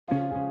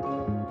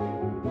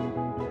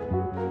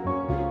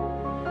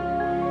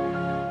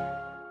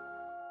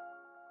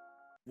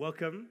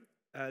welcome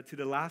to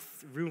the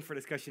last Room for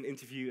Discussion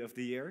interview of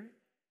the year.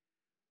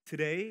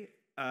 Today,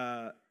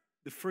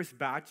 the first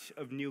batch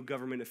of new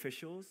government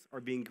officials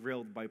are being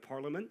grilled by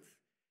Parliament.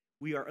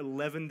 We are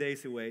 11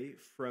 days away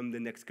from the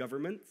next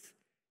government,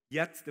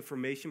 yet the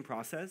formation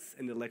process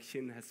and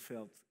election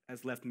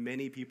has left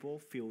many people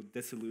feel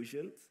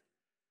disillusioned.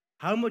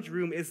 How much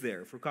room is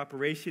there for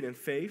cooperation and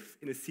faith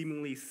in a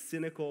seemingly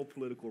cynical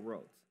political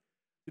world?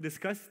 To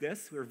discuss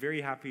this, we're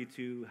very happy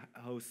to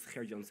host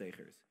Gert Jan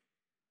Segers.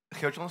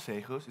 Gert Jan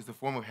Segers is the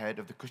former head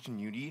of the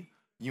ChristenUnie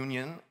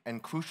Union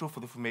and crucial for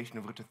the formation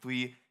of Rutte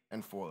 3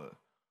 and 4.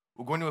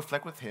 We're going to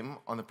reflect with him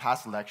on the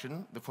past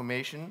election, the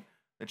formation,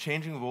 the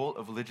changing role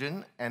of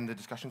religion, and the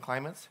discussion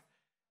climate.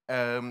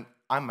 I'm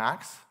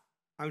Max.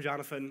 I'm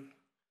Jonathan.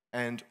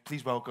 And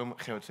please welcome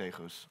Gert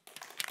Segers.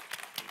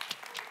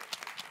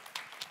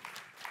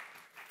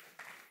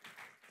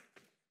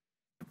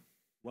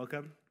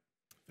 Welcome.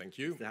 Thank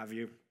you. Nice to have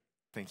you.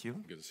 Thank you.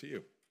 Good to see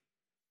you.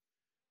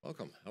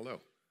 Welcome.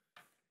 Hello.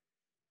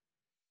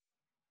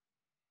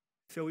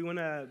 So we want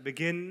to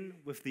begin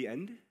with the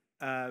end.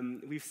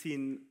 We've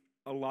seen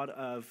a lot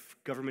of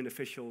government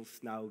officials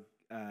now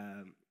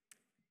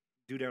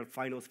do their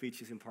final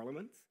speeches in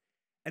Parliament.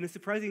 And a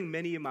surprising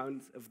many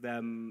amounts of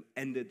them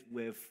ended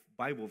with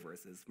Bible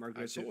verses.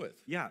 I saw it.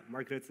 Yeah,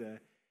 Mark Rutte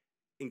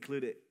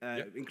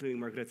including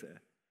Mark Rutte.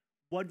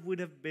 What would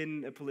have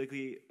been a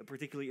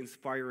particularly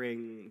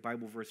inspiring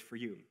Bible verse for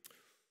you?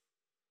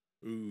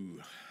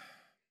 Ooh.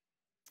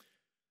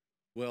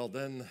 Well,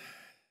 then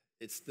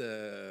it's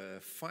the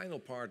final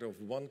part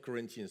of 1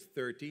 Corinthians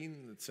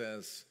 13 that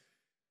says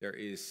there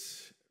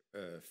is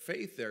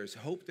faith, there is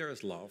hope, there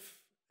is love,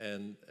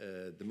 and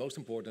the most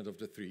important of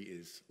the three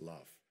is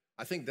love.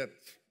 I think that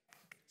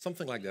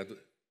something like that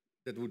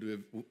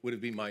would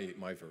have been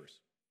my verse.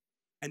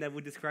 And that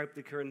would describe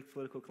the current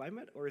political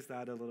climate, or is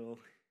that a little...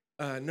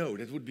 No,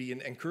 that would be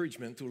an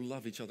encouragement to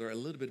love each other a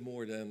little bit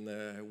more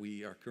than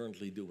we are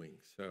currently doing.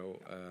 So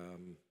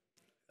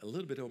a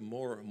little bit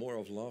more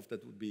of love,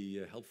 that would be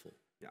helpful.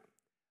 Yeah.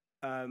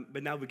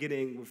 But now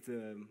beginning with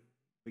the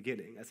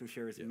beginning, as I'm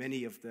sure as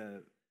many of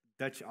the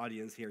Dutch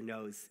audience here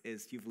knows,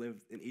 is you've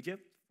lived in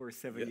Egypt for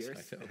 7 years.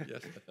 Yes, I know,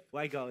 yes.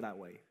 Why go that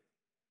way,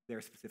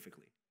 there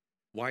specifically?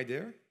 Why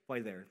there?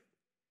 Why there?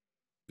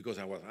 Because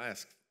I was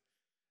asked.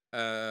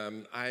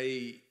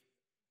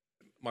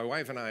 My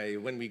wife and I,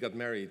 when we got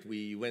married,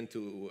 we went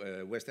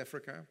to West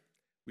Africa.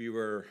 We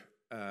were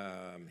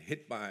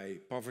hit by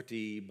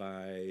poverty,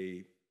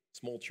 by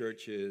small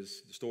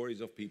churches, the stories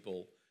of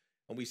people.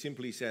 And we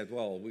simply said,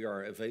 well, we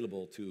are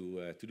available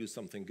to do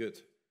something good.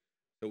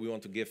 So we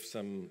want to give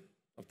some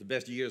of the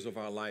best years of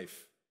our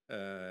life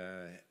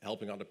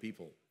helping other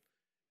people.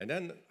 And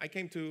then I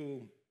came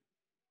to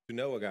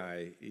know a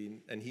guy,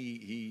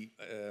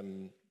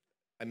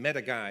 I met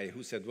a guy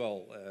who said,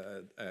 well,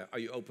 are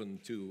you open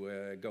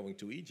to going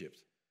to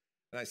Egypt?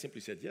 And I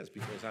simply said yes,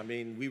 because, I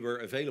mean, we were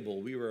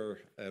available, we were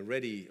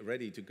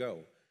ready to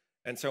go.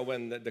 And so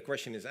when the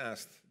question is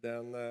asked,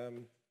 then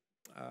the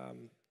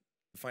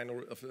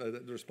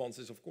response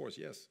is, of course,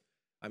 yes,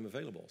 I'm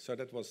available. So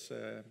that was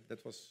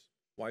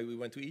why we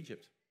went to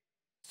Egypt.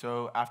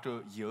 So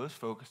after years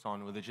focused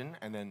on religion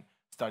and then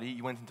study,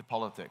 you went into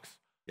politics.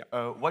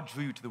 Yeah. What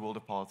drew you to the world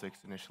of politics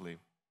initially?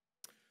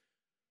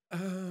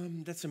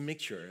 That's a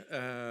mixture.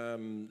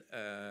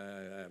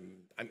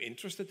 I'm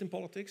interested in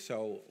politics,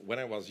 so when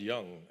I was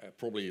young,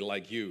 probably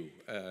like you,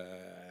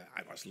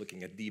 I was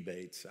looking at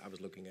debates, I was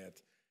looking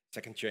at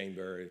second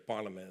chamber,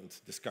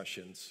 parliament,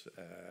 discussions,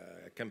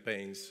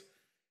 campaigns.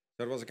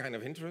 That was a kind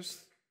of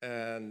interest.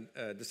 And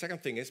the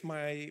second thing is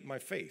my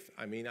faith.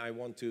 I mean, I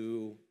want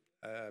to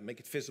make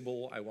it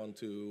visible, I want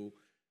to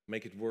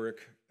make it work,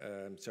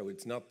 so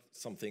it's not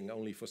something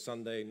only for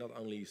Sunday, not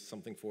only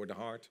something for the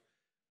heart,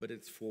 but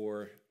it's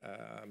for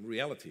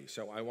reality.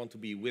 So I want to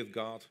be with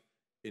God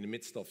in the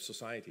midst of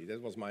society.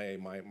 That was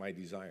my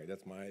desire.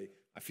 That's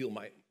I feel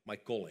my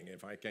calling.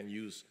 If I can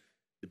use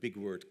the big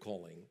word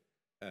calling,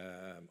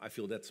 I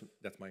feel that's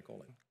my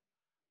calling.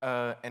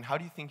 And how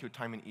do you think your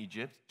time in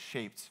Egypt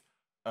shaped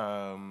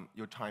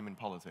your time in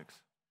politics?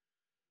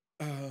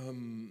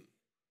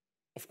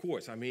 Of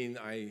course. I mean,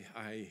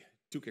 I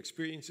took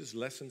experiences,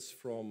 lessons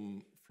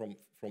from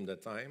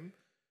that time.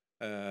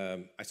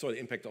 I saw the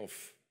impact of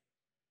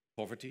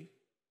poverty,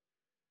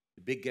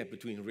 the big gap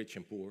between rich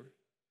and poor,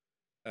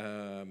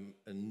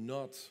 a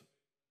not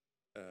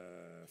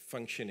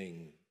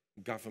functioning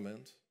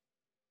government,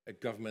 a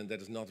government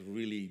that is not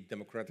really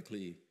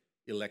democratically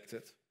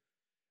elected,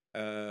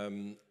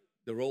 the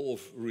role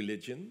of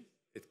religion.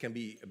 It can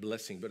be a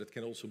blessing, but it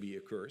can also be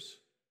a curse,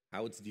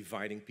 how it's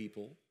dividing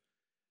people,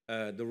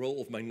 the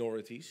role of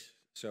minorities.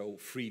 So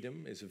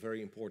freedom is a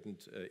very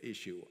important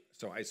issue.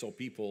 So I saw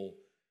people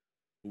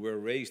who were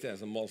raised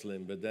as a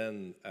Muslim, but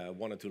then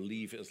wanted to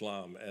leave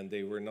Islam, and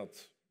they were not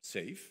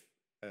safe.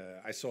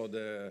 I saw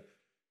the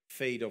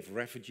fate of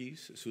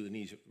refugees,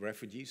 Sudanese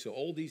refugees. So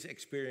all these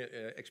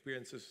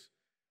experiences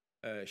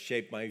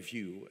shaped my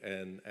view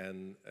and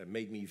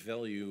made me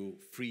value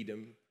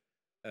freedom,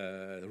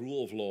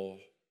 rule of law,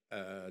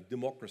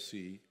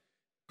 democracy,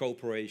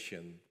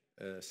 cooperation,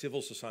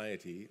 civil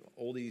society,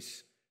 all these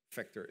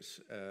factors,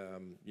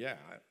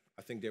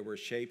 I think they were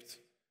shaped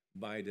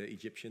by the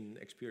Egyptian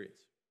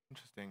experience.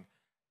 Interesting.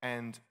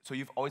 And so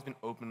you've always been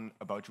open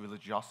about your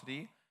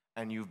religiosity,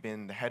 and you've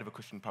been the head of a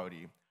Christian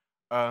party.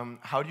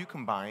 How do you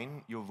combine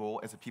your role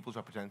as a people's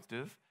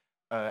representative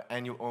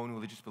and your own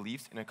religious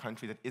beliefs in a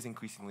country that is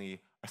increasingly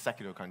a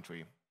secular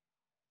country?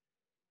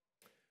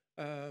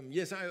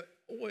 Yes, I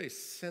always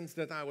sensed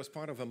that I was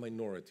part of a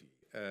minority.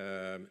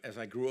 As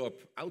I grew up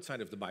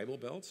outside of the Bible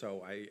Belt, so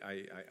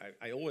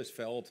I always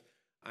felt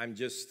I'm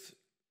just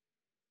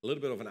a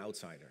little bit of an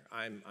outsider.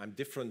 I'm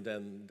different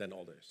than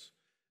others.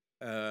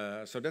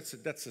 So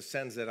that's a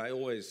sense that I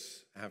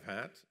always have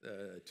had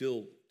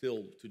till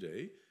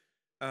today,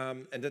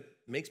 and that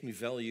makes me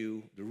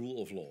value the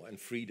rule of law and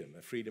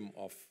freedom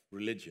of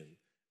religion,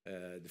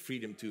 the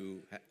freedom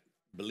to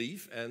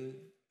believe and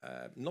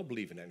not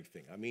believe in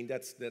anything. I mean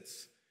that's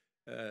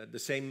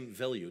the same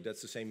value.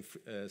 That's the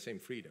same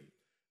freedom.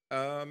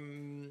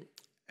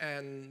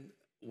 And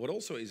what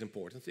also is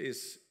important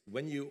is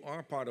when you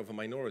are part of a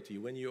minority,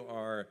 when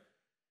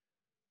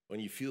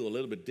you feel a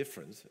little bit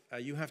different,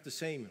 you have the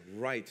same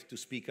right to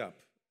speak up,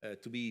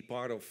 to be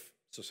part of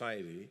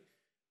society,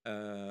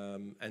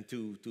 and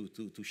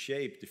to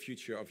shape the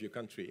future of your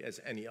country as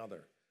any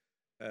other.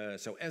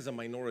 So as a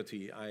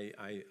minority,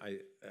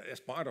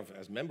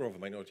 as member of a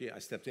minority, I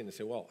stepped in and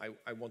said, well,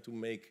 I want to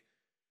make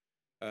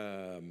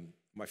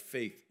my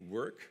faith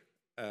work.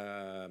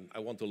 I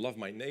want to love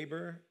my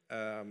neighbor,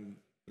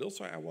 but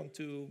also I want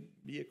to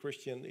be a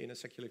Christian in a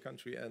secular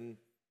country and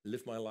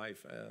live my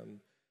life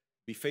and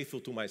be faithful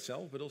to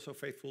myself, but also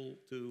faithful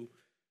to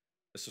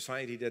a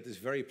society that is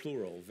very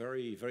plural,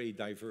 very, very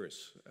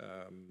diverse.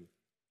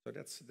 So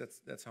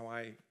that's how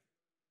I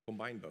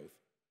combine both.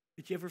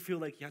 Did you ever feel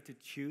like you had to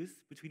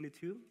choose between the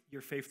two?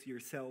 Your faith to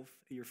yourself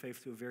and your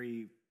faith to a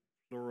very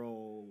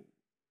plural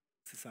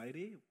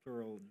society,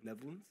 plural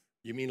Netherlands?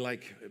 You mean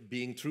like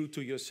being true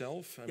to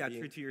yourself? Yeah,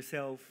 true to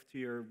yourself, to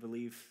your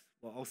beliefs,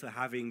 while also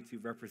having to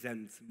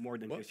represent more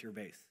than just your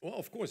base. Well,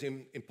 of course,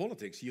 in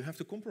politics, you have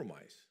to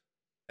compromise.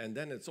 And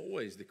then it's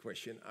always the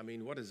question, I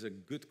mean, what is a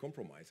good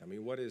compromise? I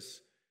mean,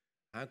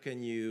 how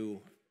can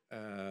you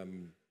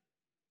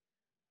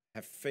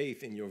have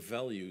faith in your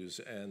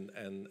values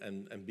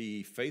and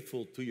be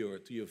faithful to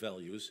your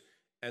values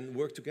and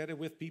work together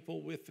with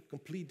people with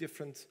complete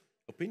different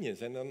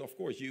opinions? And then, of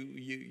course,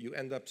 you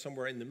end up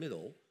somewhere in the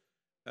middle.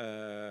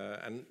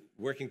 And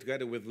working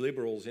together with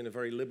liberals in a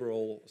very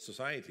liberal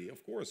society,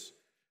 of course,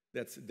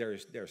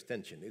 there's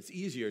tension. It's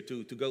easier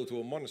to go to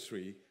a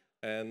monastery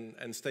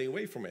and stay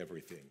away from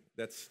everything.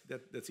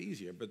 That's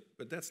easier,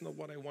 but that's not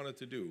what I wanted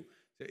to do.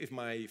 So if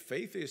my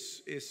faith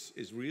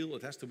is real,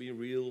 it has to be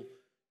real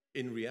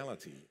in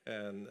reality,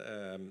 and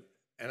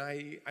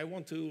I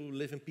want to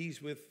live in peace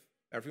with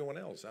everyone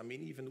else. I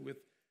mean,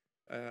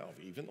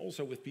 even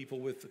also with people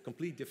with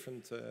complete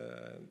different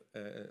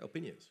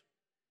opinions.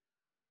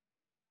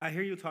 I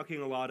hear you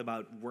talking a lot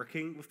about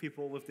working with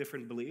people with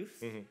different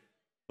beliefs,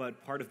 but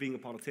part of being a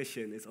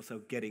politician is also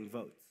getting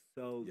votes.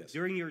 So yes.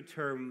 During your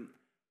term,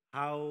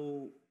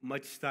 how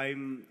much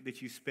time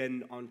did you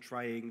spend on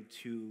trying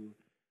to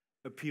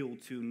appeal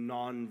to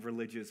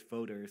non-religious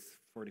voters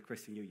for the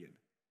Christian Union?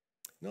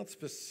 Not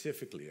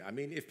specifically. I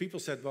mean, if people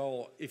said,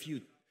 well,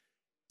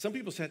 some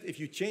people said if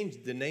you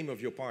change the name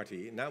of your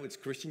party, now it's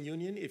Christian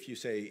Union. If you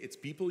say it's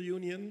People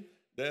Union,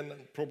 then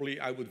probably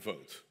I would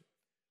vote.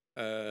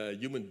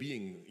 Human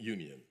Being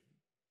Union.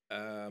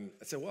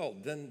 I said, well,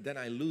 then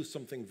I lose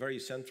something very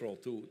central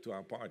to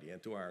our party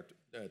and to our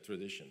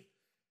tradition.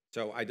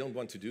 So I don't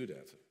want to do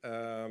that.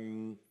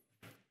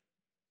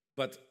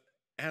 But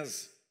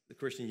as the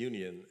Christian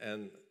Union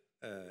and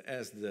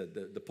as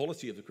the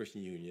policy of the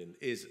Christian Union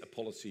is a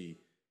policy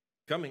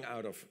coming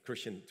out of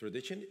Christian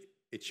tradition,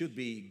 it should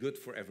be good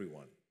for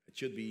everyone. It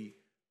should be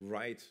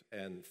right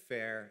and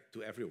fair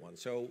to everyone.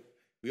 So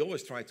we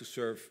always try to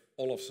serve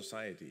all of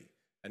society,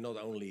 and not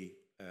only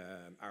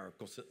our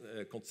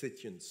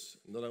constituents,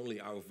 not only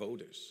our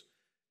voters.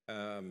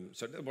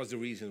 So that was the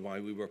reason why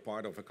we were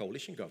part of a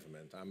coalition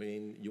government. I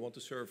mean, you want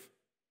to serve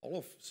all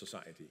of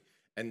society.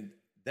 And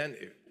then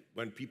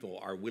when people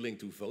are willing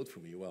to vote for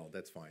me, well,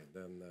 that's fine.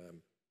 Then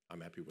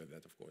I'm happy with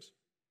that, of course.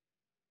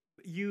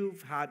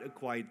 You've had a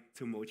quite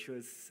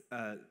tumultuous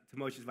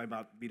might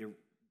not be the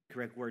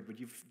correct word, but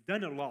you've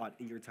done a lot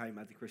in your time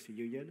at the Christian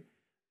Union,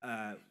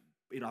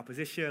 in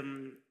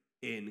opposition,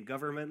 in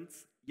government,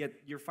 yet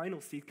your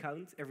final seat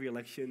count every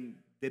election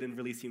didn't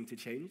really seem to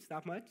change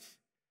that much.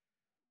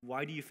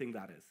 Why do you think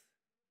that is?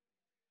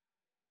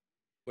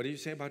 What did you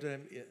say about the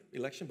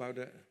election?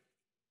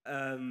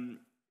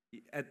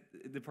 At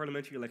the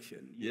parliamentary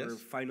election, your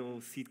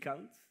final seat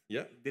count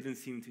didn't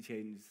seem to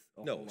change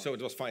a whole lot. So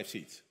it was 5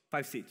 seats.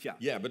 5 seats, yeah.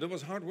 Yeah, but it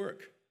was hard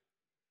work.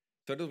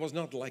 So that was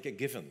not like a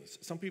given.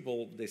 Some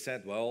people, they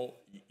said, well,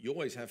 you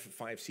always have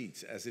 5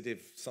 seats, as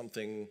if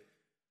something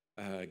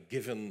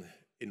given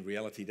in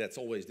reality that's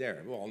always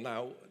there. Well,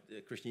 now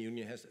the Christian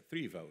Union has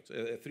 3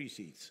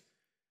 seats.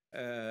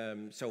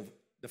 So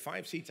the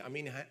 5 seats, I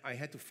mean, I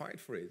had to fight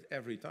for it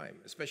every time,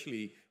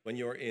 especially when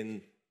you're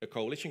in a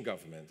coalition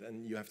government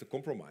and you have to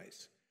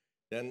compromise.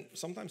 Then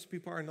sometimes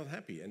people are not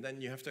happy, and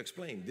then you have to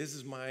explain, this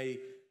is my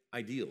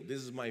ideal,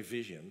 this is my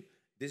vision,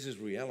 this is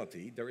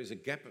reality. There is a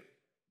gap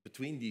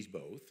between these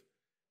both,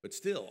 but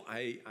still,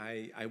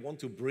 I want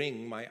to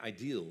bring my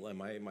ideal and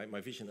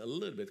my vision a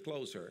little bit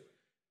closer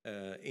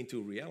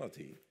into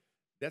reality.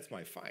 That's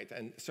my fight.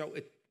 And so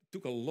it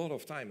took a lot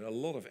of time and a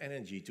lot of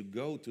energy to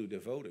go to the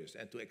voters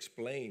and to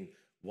explain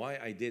why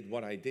I did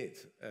what I did,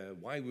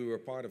 why we were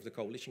part of the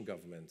coalition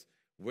government,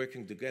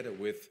 working together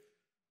with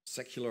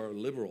secular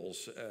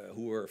liberals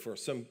who were, for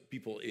some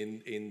people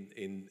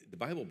in the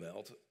Bible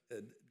Belt,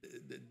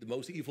 the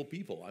most evil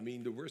people. I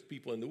mean, the worst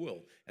people in the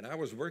world. And I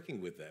was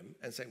working with them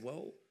and saying,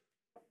 well,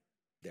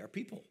 they're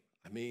people.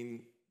 I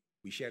mean,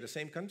 we share the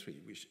same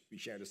country. We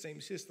share the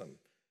same system.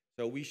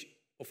 So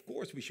of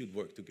course we should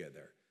work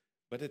together.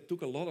 But it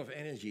took a lot of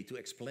energy to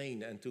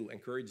explain and to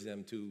encourage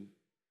them to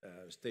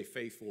stay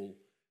faithful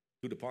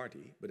to the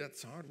party. But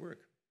that's hard work,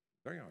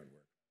 very hard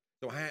work.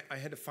 So I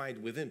had a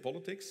fight within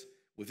politics,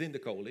 within the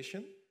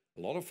coalition,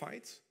 a lot of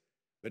fights,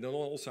 but then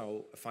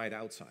also a fight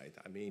outside.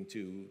 I mean,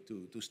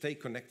 to stay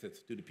connected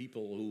to the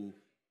people who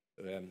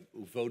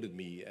voted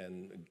me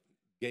and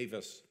gave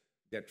us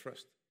their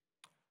trust.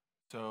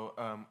 So,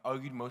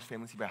 argued most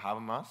famously by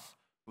Habermas,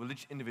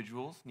 religious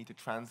individuals need to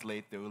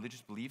translate their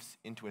religious beliefs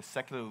into a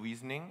secular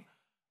reasoning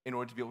in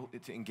order to be able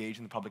to engage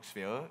in the public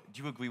sphere.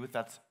 Do you agree with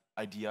that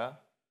idea?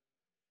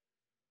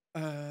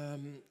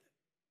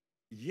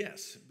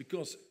 Yes,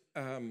 because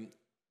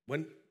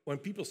when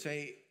people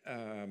say,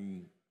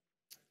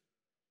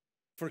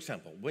 for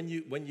example,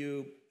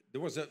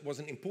 there was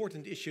an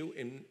important issue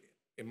in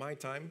my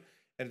time,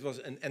 and it was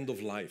an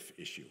end-of-life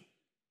issue.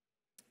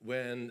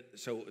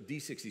 So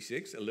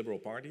D66, a liberal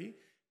party,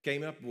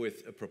 came up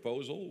with a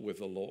proposal, with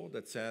a law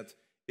that said,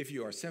 if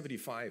you are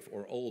 75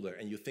 or older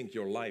and you think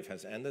your life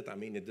has ended, I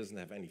mean, it doesn't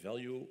have any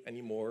value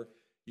anymore,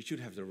 you should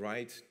have the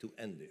right to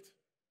end it.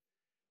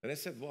 And I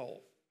said,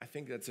 well, I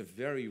think that's a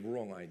very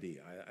wrong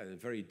idea, a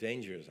very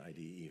dangerous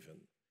idea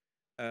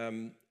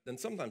even. Then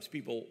sometimes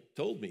people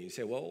told me,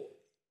 say, well,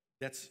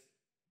 that's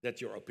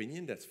your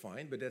opinion, that's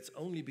fine, but that's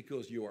only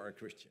because you are a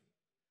Christian.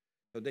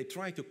 So they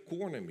try to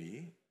corner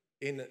me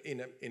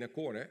in a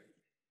corner.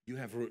 You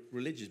have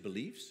religious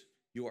beliefs,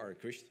 you are a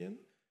Christian,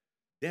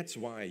 that's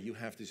why you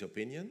have this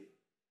opinion.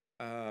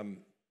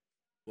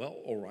 Well,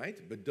 all right,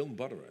 but don't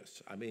bother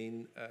us. I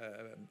mean,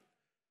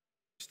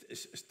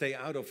 stay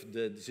out of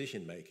the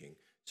decision making.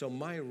 So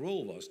my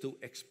role was to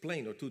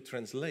explain or to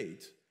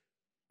translate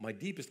my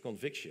deepest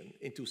conviction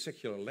into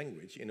secular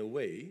language in a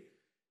way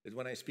that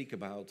when I speak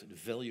about the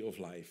value of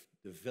life,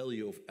 the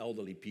value of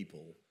elderly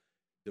people,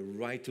 the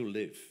right to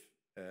live,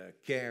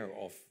 care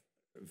of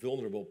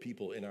vulnerable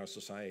people in our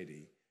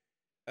society,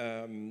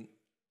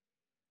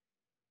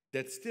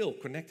 that's still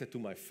connected to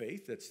my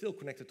faith, that's still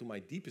connected to my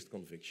deepest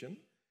conviction,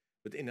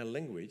 but in a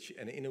language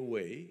and in a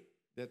way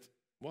that,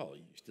 well,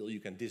 you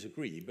can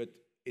disagree, but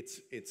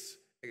it's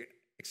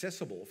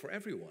accessible for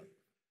everyone.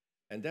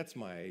 And that's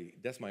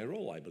my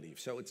role, I believe.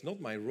 So it's not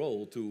my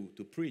role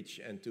to preach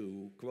and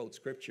to quote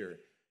scripture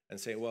and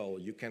say, well,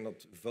 you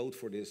cannot vote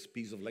for this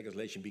piece of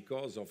legislation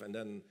because of, and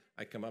then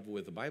I come up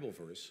with a Bible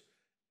verse.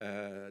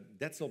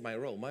 That's not my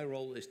role. My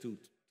role is to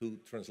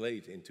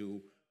translate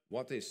into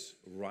what is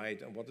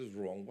right and what is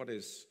wrong, what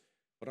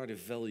are the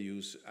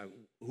values,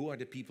 who are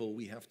the people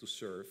we have to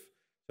serve.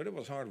 So that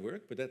was hard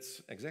work, but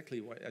that's exactly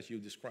what, as you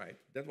described,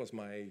 that was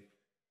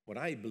what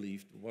I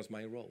believed was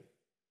my role.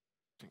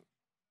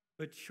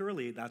 But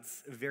surely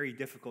that's a very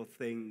difficult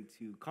thing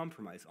to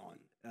compromise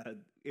on.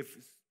 If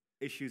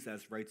issues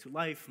as right to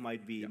life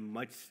might be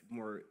much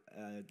more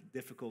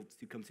difficult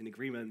to come to an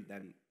agreement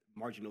than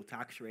marginal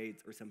tax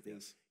rates or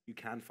something you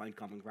can find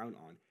common ground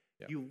on.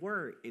 Yeah. You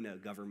were in a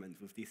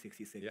government with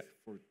D66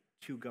 for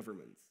 2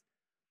 governments.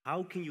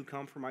 How can you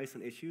compromise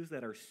on issues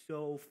that are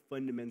so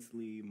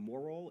fundamentally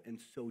moral and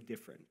so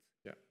different?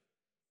 Yeah,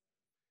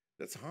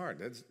 that's hard.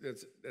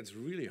 That's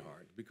really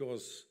hard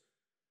because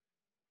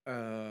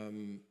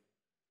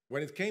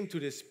when it came to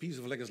this piece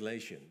of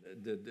legislation,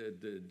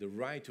 the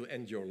right to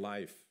end your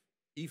life,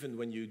 even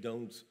when you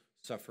don't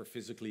suffer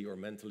physically or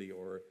mentally,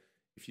 or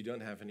if you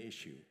don't have an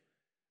issue,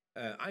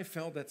 I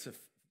felt that's a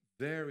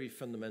very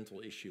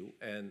fundamental issue,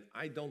 and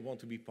I don't want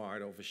to be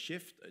part of a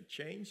shift, a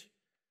change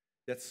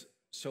that's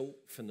so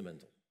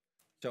fundamental.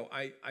 So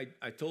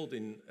I told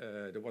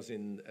there was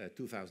in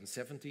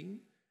 2017,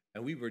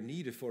 and we were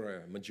needed for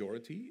a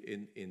majority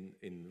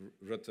in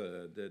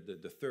Rutte,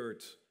 the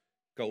third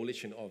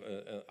coalition of,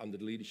 under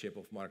the leadership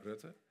of Mark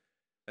Rutte.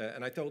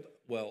 And I thought,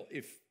 well,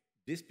 if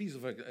this piece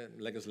of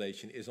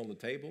legislation is on the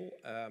table,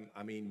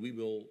 I mean, we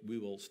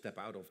will step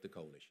out of the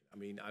coalition. I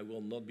mean, I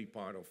will not be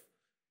part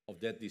of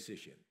that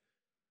decision.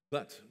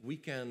 But we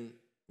can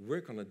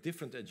work on a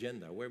different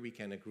agenda where we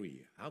can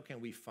agree. How can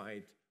we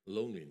fight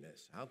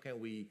loneliness? How can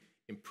we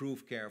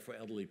improve care for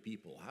elderly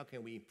people? How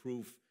can we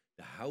improve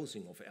the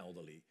housing of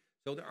elderly?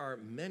 So there are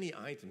many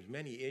items,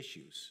 many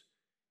issues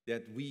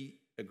that we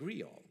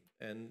agree on.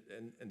 and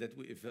that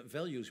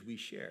values we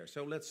share.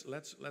 So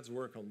let's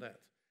work on that.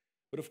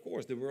 But of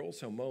course, there were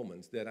also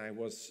moments that I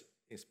was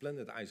in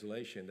splendid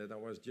isolation, that I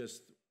was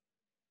just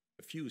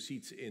a few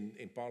seats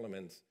in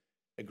parliament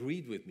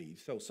agreed with me.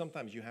 So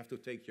sometimes you have to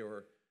take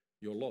your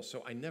loss.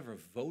 So I never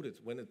voted,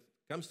 when it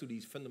comes to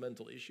these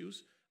fundamental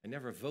issues, I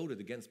never voted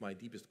against my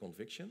deepest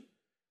conviction,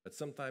 but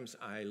sometimes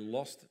I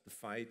lost the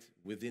fight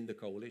within the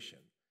coalition.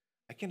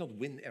 I cannot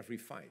win every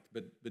fight,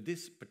 but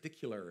this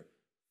particular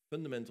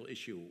fundamental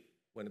issue,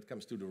 when it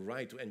comes to the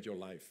right to end your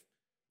life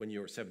when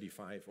you're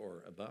 75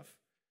 or above,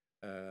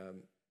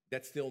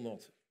 that's still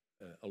not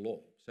a law.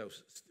 So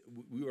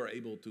we were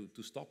able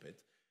to stop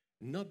it,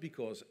 not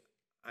because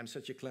I'm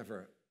such a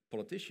clever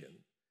politician,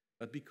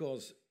 but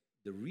because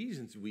the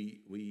reasons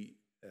we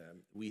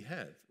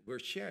had were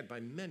shared by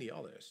many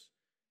others.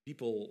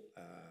 People,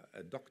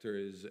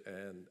 doctors,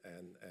 and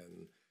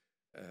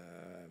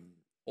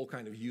all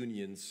kind of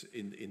unions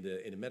in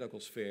the medical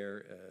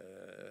sphere.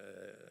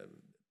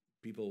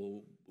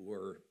 People who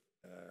were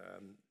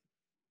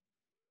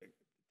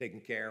taking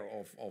care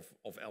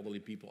of elderly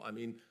people. I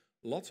mean,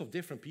 lots of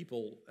different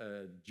people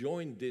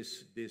joined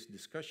this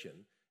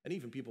discussion, and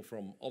even people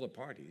from other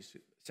parties,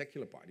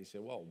 secular parties,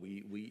 said, well,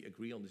 we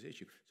agree on this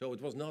issue. So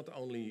it was not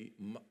only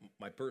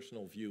my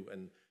personal view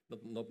and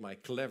not my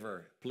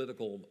clever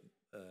political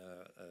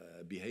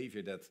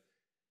behavior that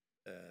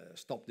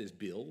stopped this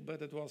bill,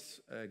 but it was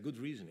good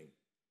reasoning.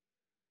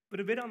 But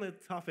a bit on the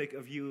topic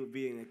of you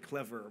being a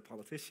clever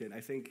politician,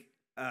 I think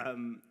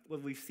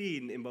what we've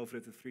seen in both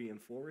Rutte 3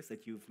 and 4 is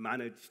that you've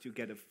managed to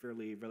get a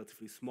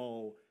relatively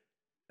small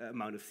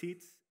amount of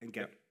seats and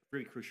get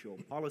really crucial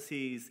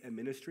policies and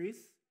ministries.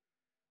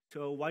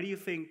 So why do you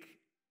think,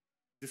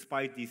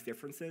 despite these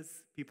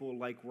differences, people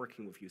like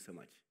working with you so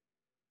much?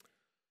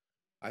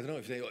 I don't know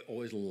if they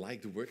always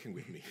liked working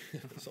with me.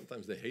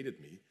 Sometimes they hated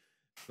me.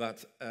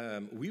 But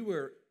we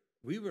were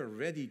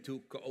ready to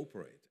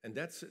cooperate. And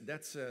that's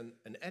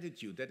an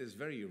attitude that is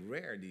very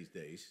rare these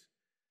days.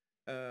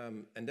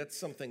 And that's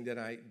something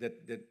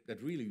that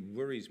really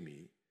worries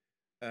me.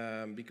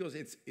 Because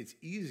it's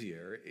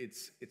easier,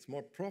 it's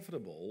more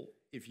profitable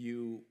if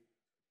you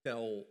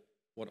tell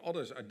what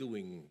others are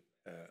doing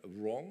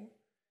wrong,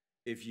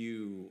 if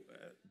you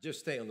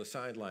just stay on the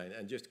sideline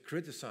and just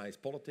criticize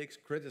politics,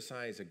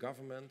 criticize a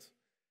government,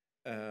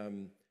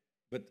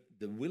 but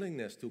the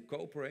willingness to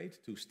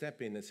cooperate, to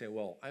step in and say,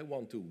 well, I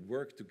want to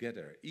work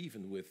together,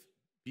 even with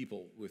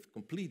people with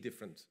complete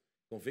different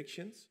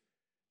convictions,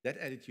 that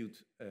attitude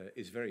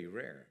is very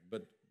rare.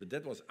 But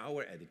that was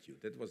our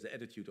attitude. That was the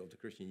attitude of the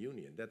Christian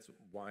Union. That's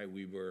why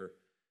we were.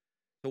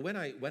 So when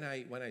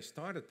I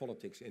started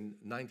politics in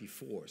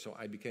 '94, so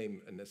I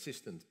became an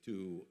assistant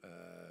to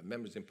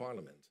members in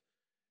parliament.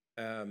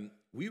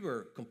 We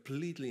were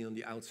completely on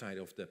the outside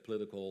of the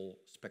political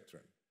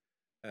spectrum.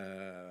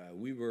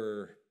 We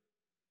were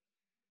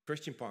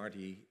Christian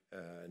party,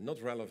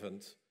 not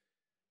relevant,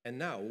 and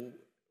now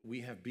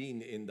we have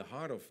been in the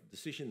heart of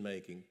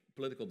decision-making,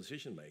 political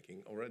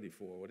decision-making, already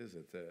for,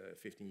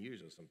 15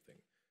 years or something.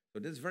 So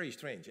that's very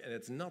strange, and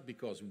it's not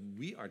because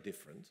we are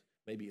different,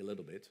 maybe a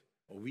little bit,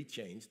 or we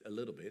changed a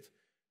little bit,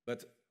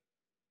 but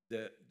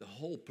the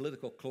whole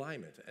political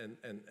climate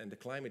and the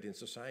climate in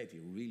society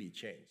really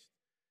changed.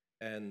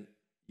 And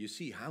you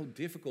see how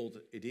difficult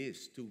it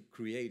is to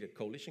create a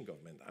coalition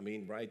government. I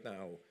mean, right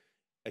now,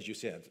 as you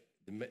said,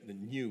 the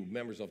new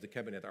members of the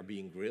cabinet are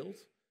being grilled.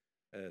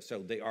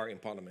 So they are in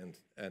parliament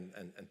and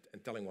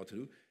telling what to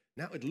do.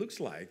 Now it looks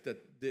like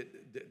that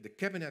the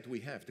cabinet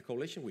we have, the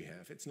coalition we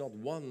have, it's not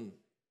one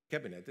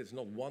cabinet, it's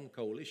not one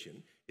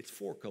coalition, it's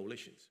 4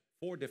 coalitions,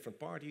 4 different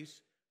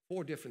parties,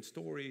 4 different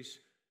stories,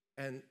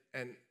 and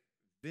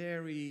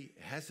very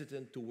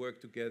hesitant to work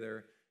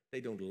together.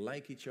 They don't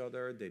like each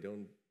other, they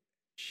don't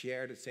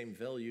share the same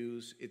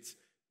values. It's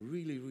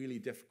really, really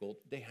difficult.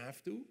 They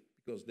have to,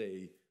 because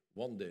they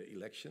won the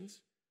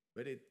elections,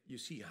 but you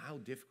see how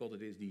difficult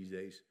it is these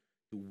days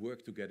to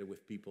work together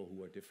with people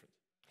who are different.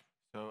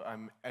 So,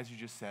 as you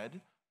just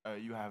said,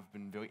 you have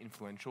been very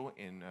influential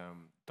in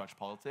Dutch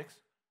politics.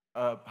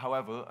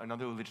 However,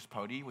 another religious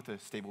party with a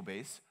stable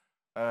base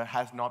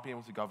has not been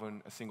able to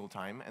govern a single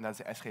time, and that's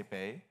the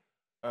SGP.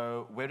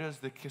 Where does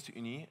the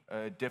ChristenUnie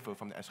differ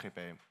from the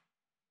SGP?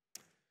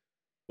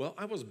 Well,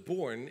 I was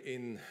born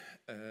in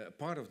a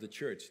part of the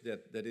church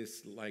that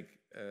is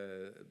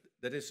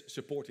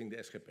supporting the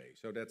SGP.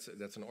 So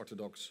that's an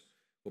Orthodox,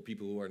 for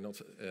people who are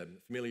not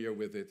familiar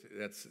with it,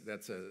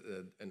 that's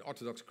an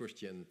Orthodox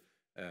Christian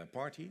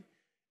party.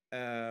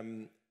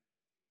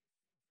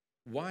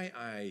 Why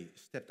I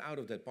stepped out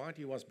of that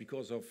party was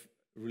because of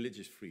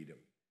religious freedom.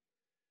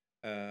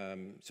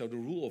 So the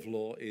rule of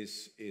law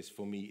is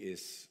for me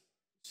is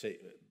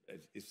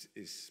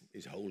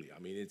holy. I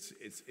mean,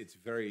 it's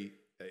very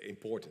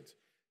important.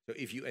 So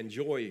if you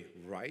enjoy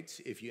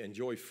rights, if you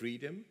enjoy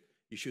freedom,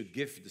 you should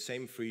give the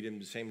same freedom,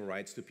 the same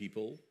rights to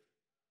people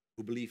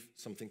who believe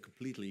something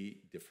completely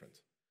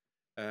different.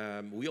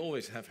 We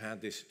always have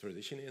had this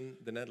tradition in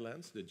the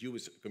Netherlands. The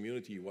Jewish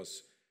community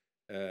was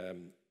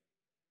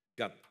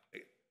got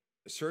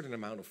a certain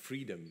amount of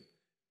freedom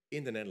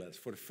in the Netherlands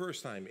for the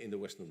first time in the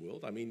Western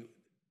world. I mean,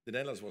 the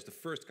Netherlands was the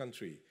first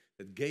country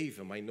that gave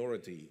a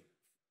minority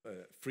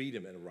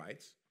freedom and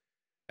rights.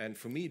 And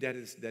for me, that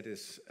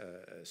is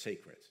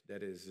sacred.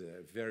 That is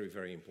very,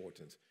 very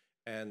important.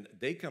 And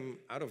they come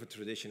out of a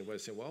tradition where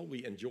they say, well,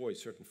 we enjoy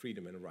certain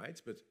freedom and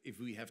rights, but if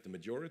we have the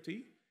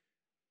majority,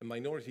 a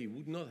minority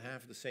would not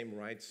have the same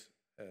rights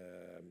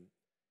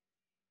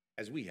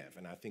as we have.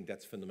 And I think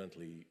that's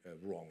fundamentally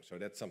wrong. So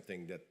that's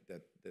something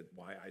that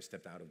why I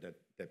stepped out of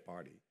that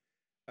party.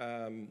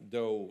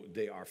 Though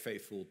they are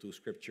faithful to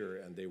scripture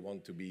and they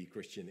want to be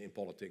Christian in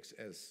politics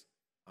as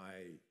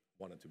I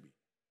wanted to be.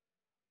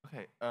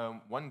 Okay,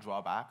 one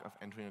drawback of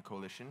entering a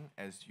coalition,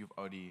 as you've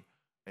already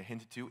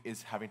hinted to,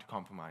 is having to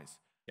compromise.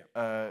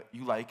 Yeah.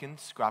 You likened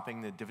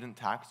scrapping the dividend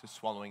tax to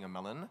swallowing a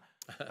melon.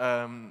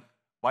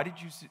 Why do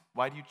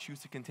you choose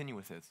to continue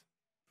with it?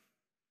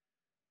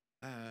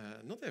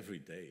 Not every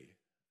day.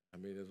 I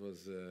mean, it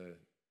was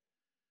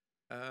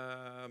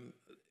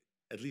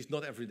at least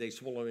not every day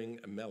swallowing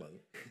a melon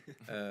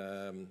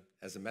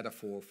as a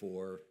metaphor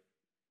for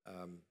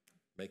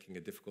making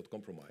a difficult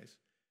compromise.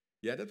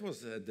 Yeah, that was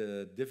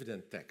the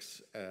dividend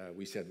tax.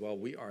 We said, well,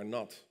 we are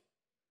not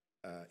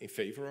in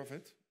favor of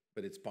it,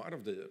 but it's part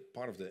of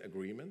the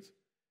agreement.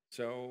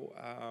 So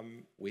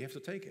we have to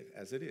take it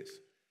as it is.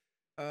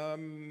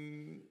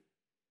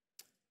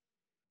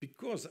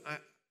 Because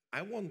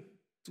I want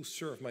to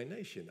serve my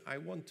nation. I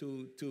want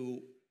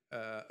to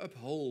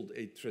uphold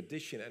a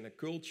tradition and a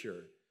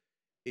culture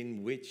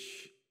in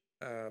which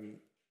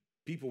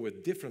people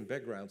with different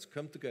backgrounds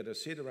come together,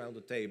 sit around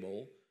the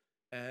table,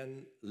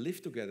 and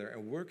live together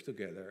and work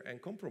together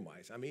and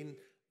compromise. I mean,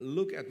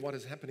 look at what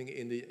is happening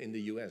in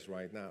the US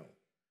right now.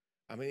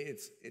 I mean,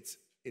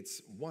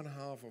 it's one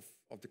half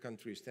of the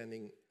country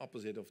standing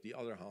opposite of the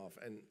other half,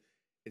 and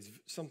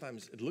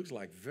sometimes it looks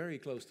like very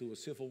close to a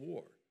civil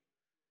war.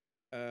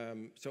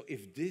 So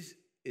if this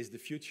is the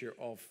future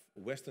of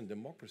Western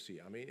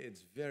democracy, I mean,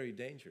 it's very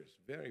dangerous,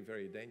 very,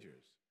 very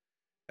dangerous.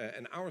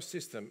 And our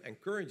system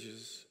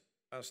encourages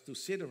us to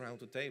sit around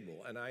the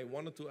table, and I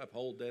wanted to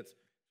uphold that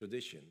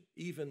tradition,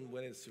 even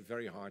when it's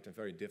very hard and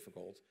very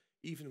difficult,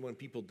 even when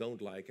people don't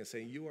like and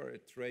say, you are a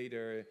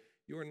traitor,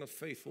 you are not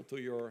faithful to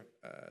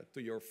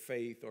your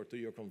faith or to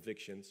your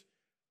convictions.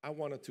 I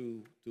wanted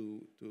to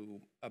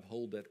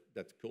uphold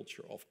that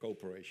culture of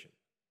cooperation.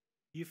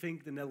 Do you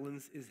think the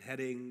Netherlands is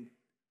heading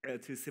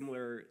to a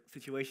similar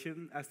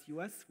situation as the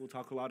US? We'll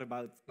talk a lot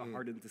about a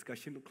hardened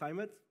discussion of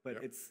climate,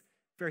 but it's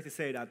fair to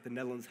say that the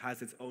Netherlands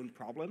has its own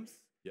problems.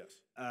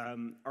 Yes.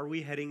 Are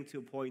we heading to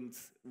a point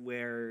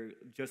where,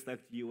 just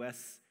like the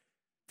US,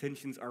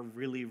 tensions are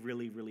really,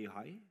 really, really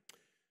high?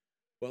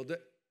 Well,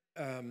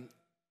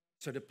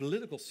 so the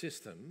political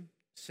system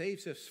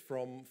saves us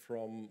from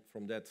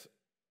that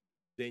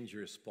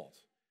dangerous spot,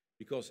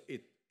 because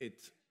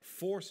it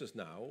forces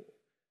now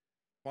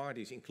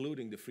parties,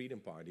 including the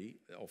Freedom Party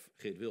of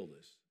Geert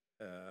Wilders,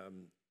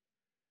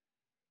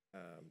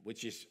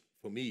 which is,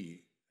 for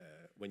me,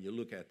 when you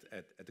look at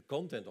the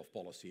content of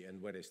policy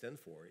and what they stand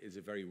for, is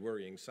a very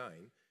worrying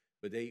sign.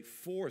 But they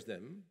force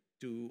them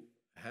to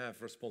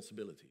have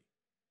responsibility,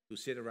 to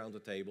sit around the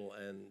table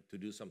and to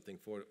do something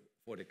for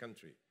the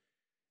country.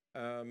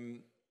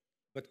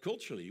 But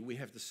culturally, we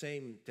have the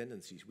same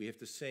tendencies. We have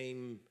the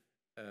same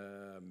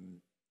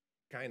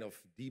kind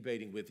of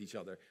debating with each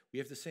other. We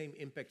have the same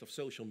impact of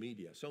social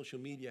media. Social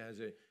media has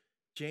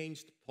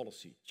changed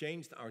policy,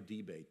 changed our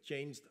debate,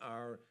 changed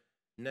our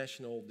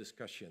national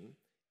discussion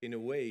in a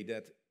way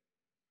that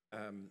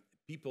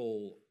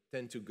people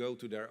tend to go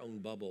to their own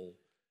bubble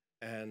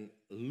and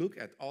look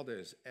at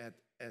others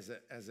as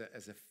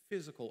a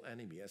physical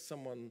enemy, as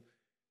someone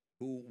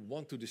who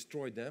want to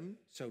destroy them,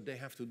 so they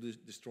have to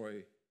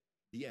destroy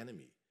the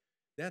enemy.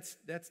 That's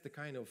the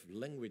kind of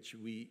language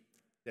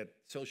that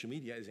social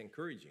media is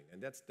encouraging,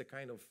 and that's the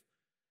kind of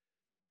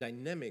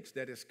dynamics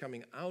that is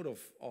coming out of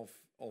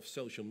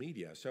social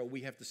media. So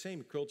we have the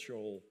same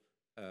cultural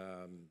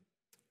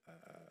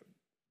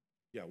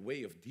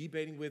way of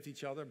debating with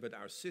each other, but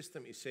our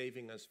system is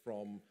saving us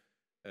from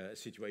a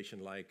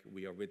situation like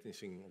we are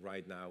witnessing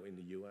right now in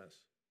the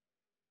US.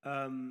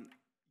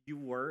 You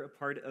were a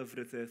part of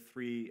Rutte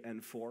 3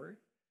 and 4.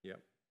 Yeah.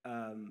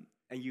 And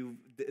you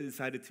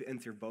decided to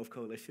enter both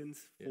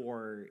coalitions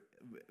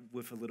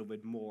with a little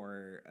bit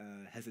more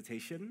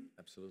hesitation.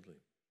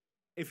 Absolutely.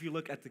 If you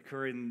look at the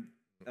current,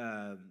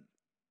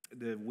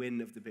 the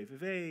win of the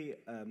PVV,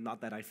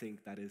 not that I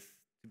think that is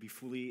to be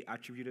fully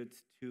attributed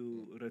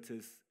to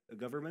Rutte's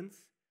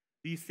governments,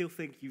 do you still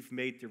think you've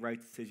made the right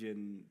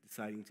decision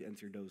deciding to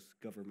enter those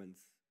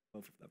governments,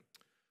 both of them?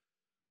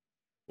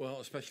 Well,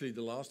 especially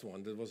the last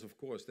one, that was, of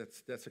course,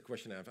 that's a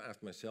question I've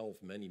asked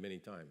myself many, many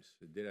times.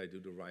 Did I do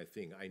the right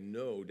thing? I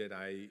know that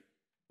I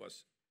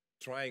was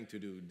trying to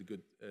do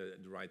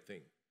the right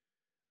thing.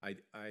 I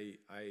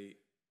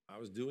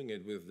was doing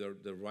it with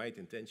the right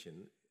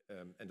intention,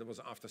 and that was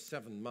after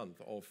 7 months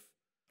of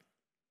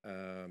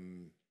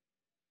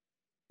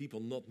people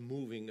not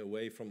moving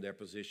away from their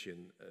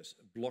position,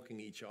 blocking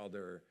each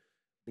other,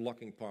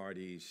 blocking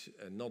parties,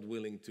 not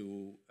willing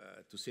to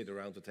sit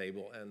around the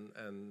table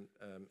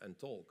and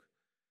talk.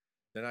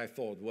 Then I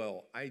thought,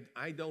 well,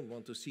 I don't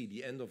want to see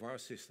the end of our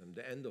system,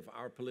 the end of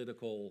our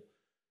political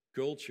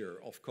culture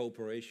of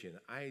cooperation.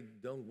 I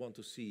don't want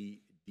to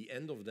see the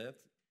end of that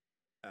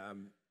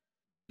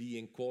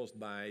being caused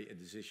by a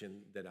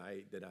decision that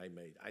I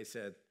made. I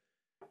said,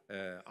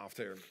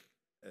 after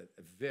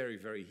a very,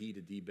 very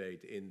heated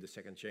debate in the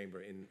second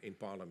chamber in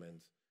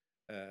Parliament,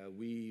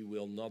 we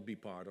will not be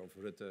part of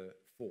Rutte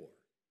 4,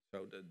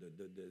 so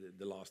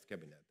the last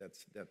cabinet.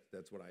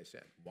 That's what I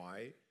said.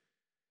 Why?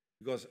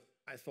 Because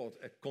I thought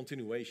a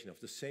continuation of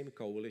the same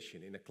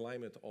coalition in a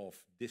climate of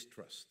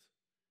distrust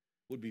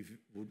would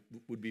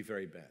be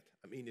very bad.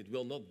 I mean, it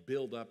will not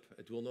build up,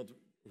 it will not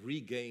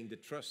regain the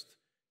trust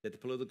that the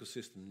political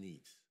system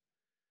needs.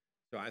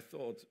 So I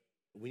thought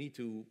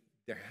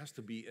there has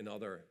to be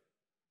another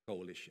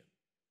coalition.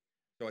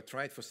 So I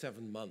tried for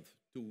 7 months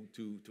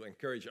to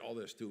encourage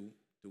others to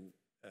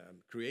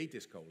create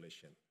this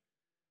coalition,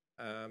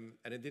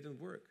 and it didn't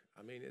work.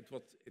 I mean,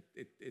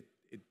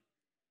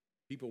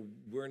 people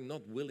were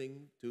not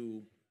willing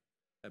to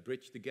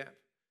bridge the gap,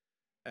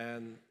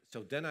 and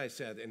so then I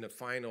said in the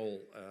final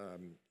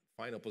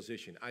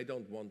position, I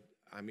don't want.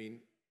 I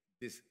mean,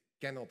 this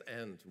cannot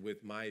end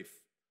with my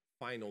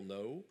final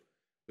no,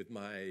 with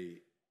my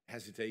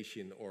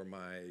hesitation or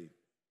my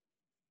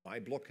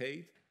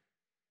blockade.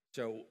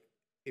 So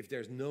if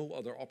there's no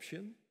other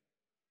option,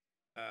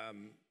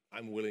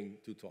 I'm willing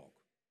to talk.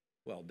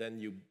 Well, then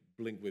you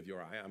blink with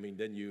your eye. I mean,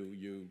 then you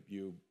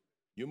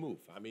move.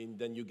 I mean,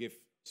 then you give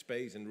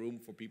space and room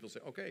for people to say,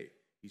 okay,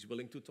 he's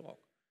willing to talk.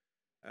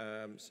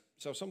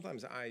 So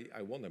sometimes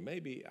I wonder,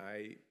 maybe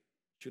I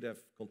should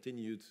have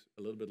continued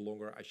a little bit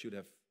longer. I should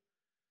have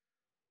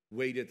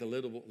waited a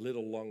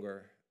little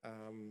longer.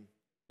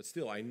 But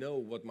still, I know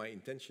what my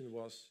intention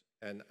was.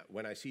 And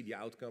when I see the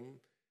outcome,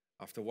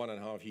 after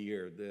 1.5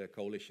 years, the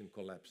coalition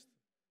collapsed.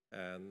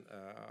 And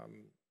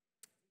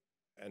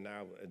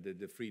now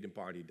the Freedom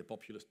Party, the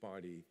Populist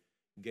Party,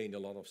 gained a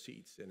lot of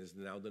seats and is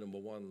now the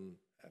 #1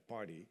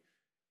 party.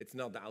 It's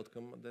not the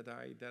outcome that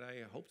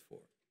I hoped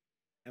for.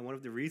 And one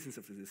of the reasons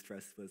of the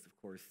distress was, of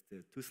course,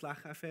 the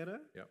toeslagenaffaire.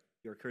 Yeah.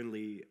 You're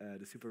currently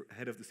the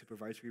head of the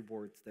supervisory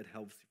board that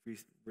helps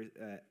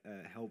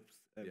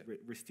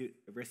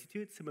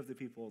restitute some of the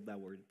people that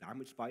were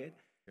damaged by it.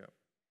 Yeah.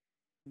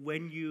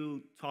 When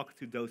you talk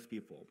to those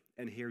people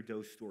and hear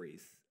those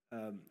stories,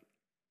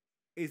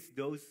 is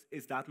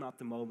that not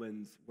the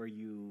moments where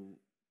you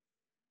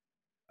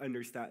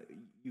understand,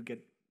 you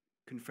get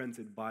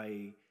confronted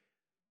by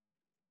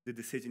the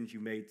decisions you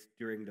made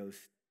during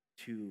those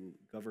 2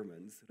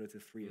 governments,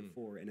 Rutte 3 and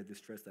 4, and the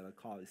distress that it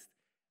caused,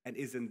 and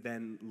isn't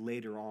then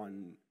later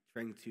on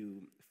trying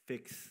to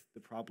fix the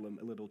problem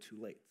a little too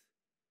late?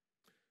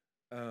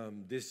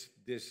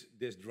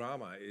 This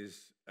drama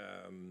is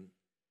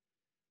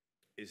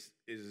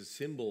a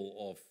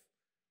symbol of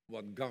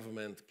what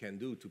government can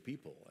do to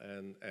people,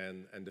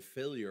 and the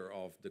failure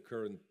of the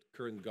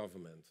current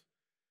government,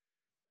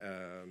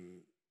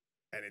 and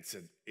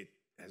it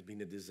has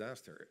been a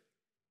disaster.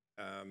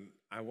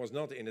 I was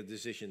not in a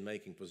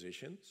decision-making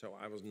position, so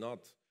I was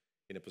not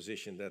in a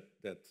position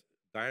that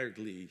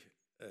directly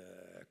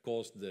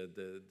caused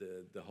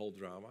the whole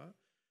drama.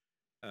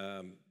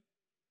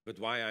 But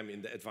why I'm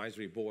in the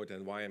advisory board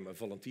and why I'm a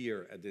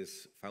volunteer at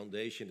this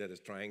foundation that is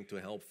trying to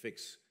help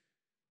fix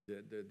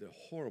the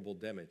horrible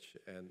damage,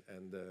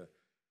 and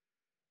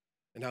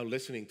now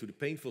listening to the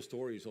painful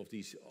stories of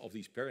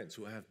these parents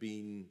who have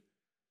been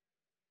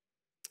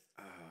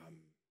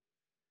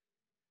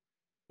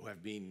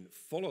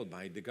followed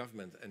by the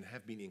government and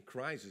have been in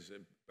crisis,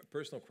 a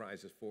personal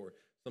crisis, for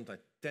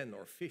sometimes 10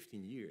 or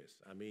 15 years.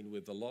 I mean,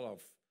 with a lot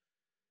of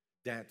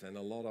debt and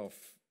a lot of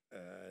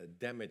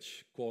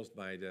damage caused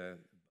by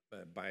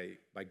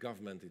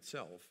government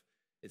itself.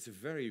 It's a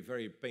very,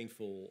 very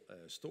painful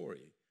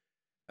story.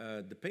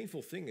 The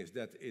painful thing is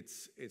that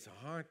it's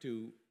hard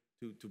to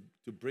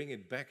bring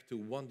it back to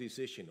one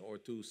decision or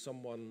to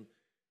someone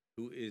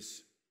who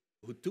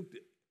took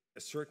a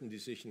certain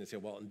decision and say,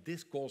 well, and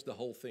this caused the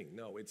whole thing.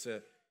 No, it's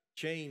a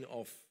chain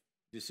of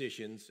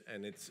decisions,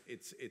 and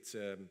it's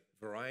a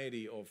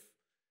variety of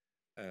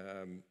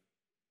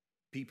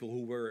people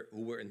who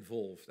were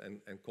involved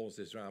and caused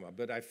this drama.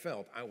 But I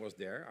felt I was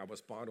there. I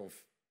was part of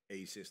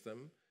a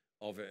system,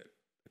 of a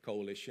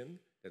coalition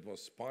that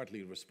was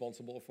partly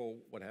responsible for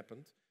what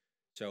happened.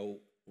 So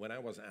when I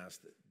was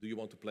asked, do you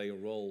want to play a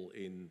role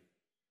in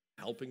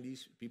helping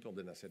these people,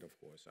 then I said, of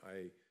course.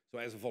 So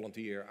as a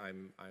volunteer,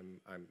 I'm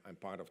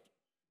part of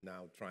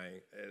now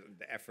trying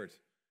the effort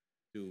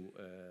to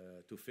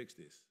fix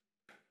this.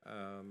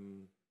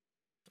 And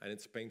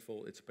it's a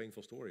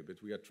painful story,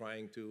 but we are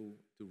trying to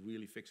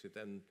really fix it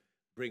and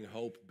bring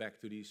hope back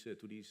to these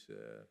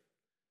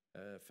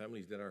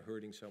families that are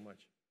hurting so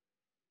much.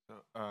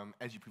 So,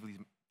 as you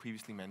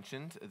previously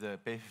mentioned, the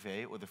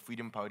PVV, or the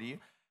Freedom Party,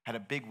 had a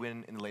big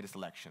win in the latest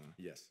election.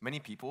 Yes. Many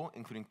people,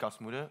 including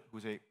Rutte,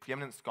 who's a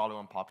preeminent scholar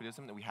on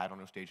populism that we had on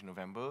our stage in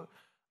November,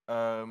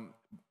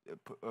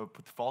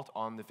 put the fault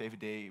on the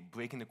VVD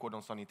breaking the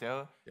cordon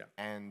sanitaire Yeah.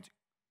 and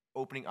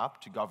opening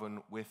up to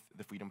govern with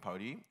the Freedom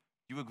Party.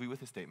 Do you agree with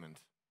his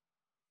statement?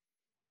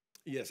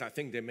 Yes, I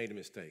think they made a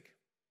mistake.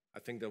 I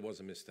think that was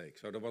a mistake.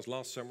 So there was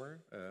last summer,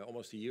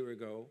 almost a year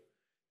ago,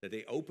 that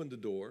they opened the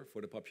door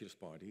for the Populist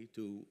Party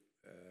to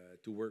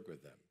work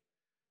with them.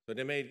 So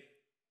they made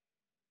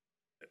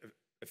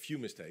a few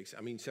mistakes,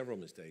 I mean several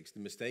mistakes. The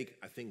mistake,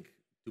 I think,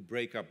 to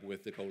break up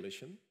with the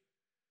coalition,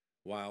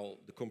 while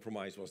the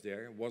compromise was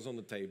there, was on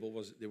the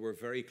table, they were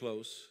very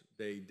close.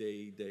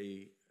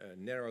 They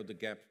narrowed the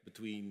gap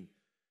between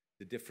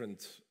the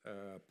different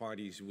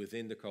parties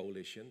within the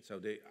coalition. So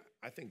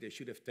I think they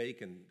should have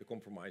taken the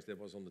compromise that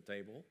was on the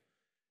table.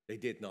 They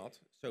did not.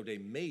 So they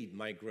made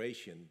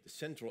migration the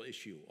central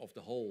issue of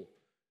the whole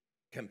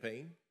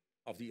campaign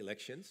of the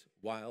elections,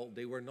 while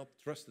they were not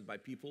trusted by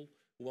people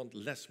who want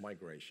less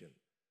migration.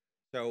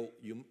 So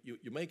you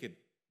make it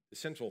the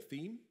central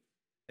theme,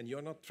 and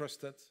you're not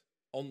trusted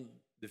on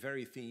the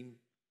very theme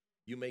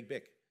you make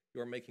big.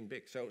 You are making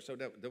big. So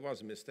that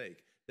was a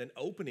mistake. Then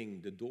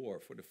opening the door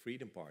for the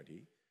Freedom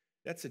Party,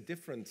 that's a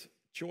different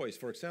choice.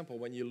 For example,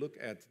 when you look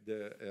at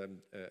the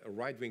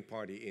right-wing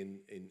party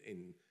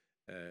in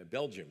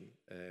Belgium,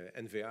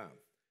 N-VA,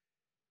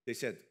 they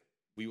said,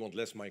 we want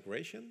less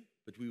migration,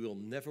 but we will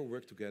never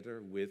work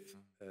together with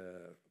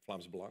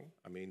Vlaams Belang,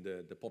 I mean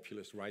the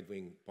populist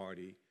right-wing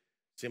party,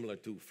 similar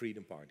to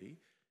Freedom Party.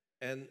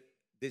 And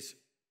this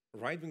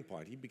right-wing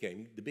party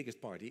became the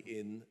biggest party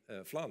in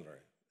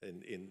Flanders,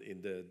 in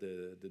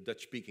the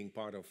Dutch-speaking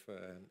part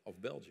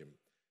of Belgium.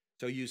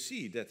 So you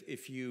see that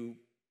if you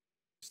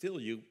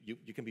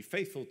can be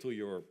faithful to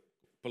your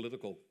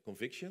political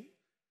conviction,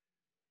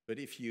 but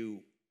if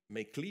you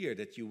make clear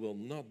that you will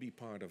not be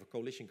part of a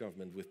coalition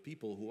government with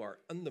people who are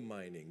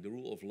undermining the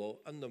rule of law,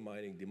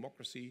 undermining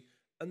democracy,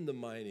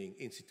 undermining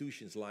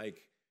institutions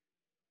like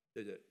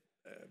the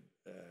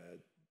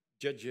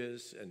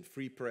judges and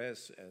free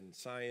press and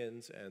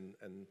science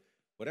and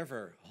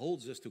whatever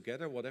holds us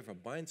together, whatever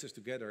binds us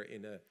together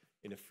in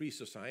a free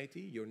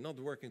society, you're not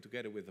working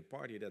together with a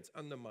party that's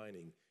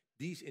undermining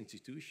these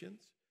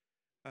institutions.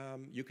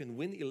 You can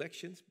win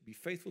elections, be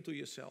faithful to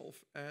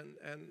yourself,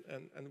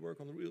 and work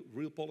on a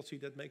real policy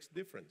that makes a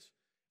difference.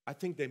 I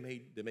think they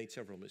made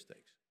several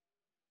mistakes.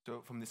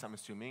 So from this, I'm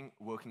assuming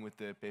working with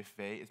the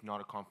PVV is not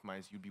a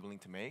compromise you'd be willing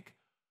to make.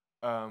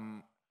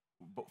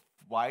 But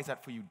why is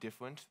that for you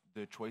different,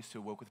 the choice to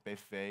work with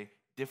PVV,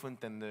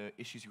 different than the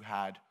issues you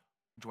had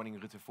joining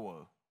Rutte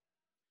 4?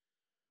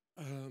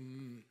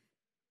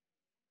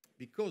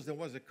 Because there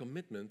was a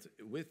commitment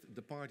with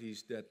the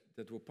parties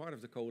that were part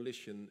of the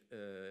coalition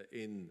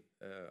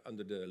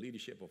under the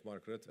leadership of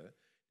Mark Rutte.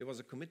 There was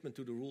a commitment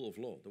to the rule of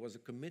law. There was a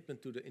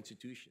commitment to the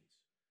institutions.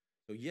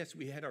 So yes,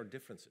 we had our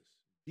differences,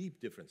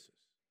 deep differences.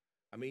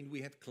 I mean,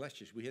 we had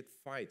clashes, we had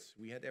fights,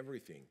 we had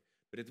everything.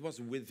 But it was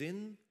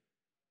within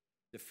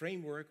the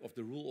framework of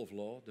the rule of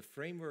law, the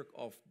framework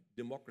of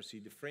democracy,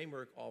 the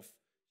framework of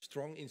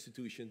strong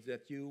institutions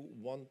that you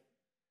want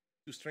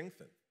to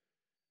strengthen.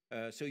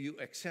 So you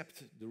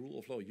accept the rule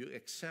of law, you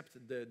accept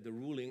the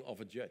ruling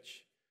of a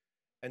judge.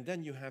 And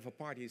then you have a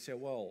party that say,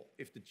 well,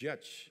 if the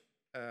judge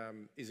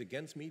is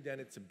against me, then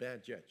it's a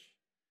bad judge.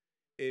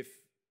 If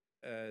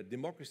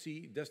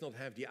democracy does not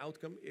have the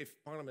outcome,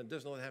 if parliament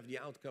does not have the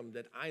outcome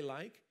that I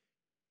like,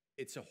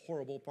 it's a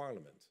horrible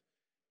parliament.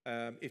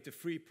 If the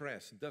free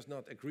press does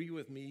not agree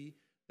with me,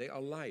 they are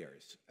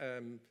liars.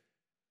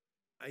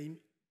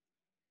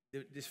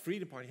 This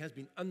Freedom Party has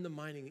been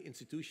undermining an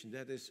institution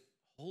that is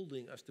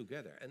holding us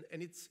together,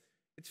 and it's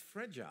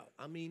fragile.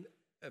 I mean,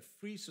 a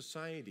free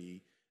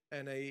society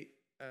and a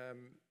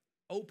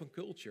open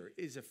culture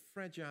is a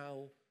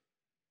fragile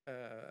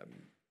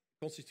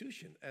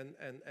constitution,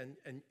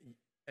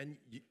 and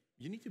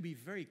you need to be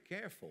very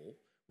careful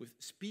with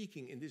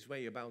speaking in this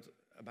way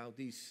about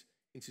these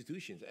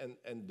institutions,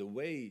 and the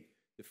way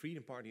the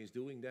Freedom Party is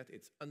doing that,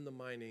 it's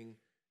undermining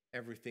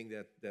everything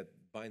that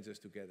binds us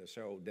together.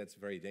 So that's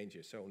very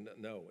dangerous. So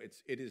no,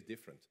 it is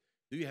different.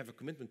 Do you have a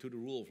commitment to the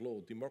rule of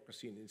law,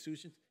 democracy, and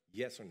institutions?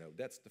 Yes or no?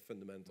 That's the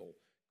fundamental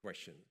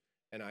question.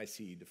 And I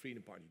see the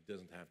Freedom Party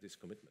doesn't have this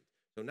commitment.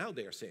 So now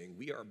they are saying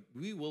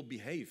we will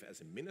behave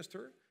as a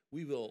minister.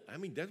 We will. I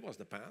mean, that was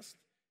the past.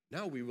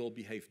 Now we will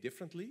behave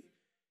differently.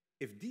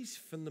 If these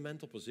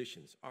fundamental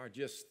positions are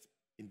just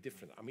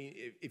indifferent, I mean,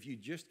 if you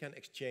just can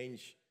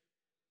exchange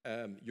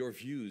your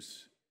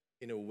views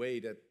in a way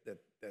that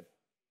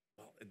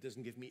well, it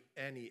doesn't give me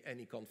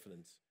any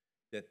confidence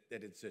that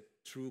it's a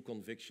true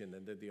conviction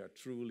and that they are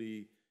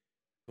truly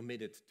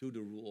committed to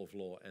the rule of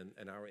law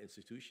and our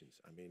institutions.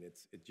 I mean,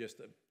 it's just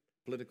a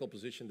political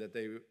position that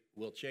they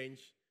will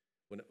change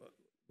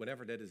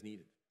whenever that is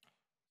needed.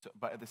 So,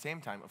 but at the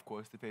same time, of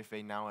course, the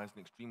PVV now has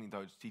an extremely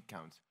large seat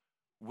count.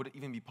 Would it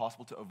even be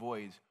possible to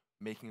avoid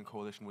making a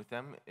coalition with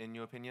them, in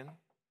your opinion?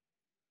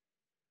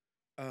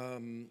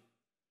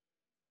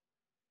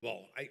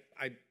 Well,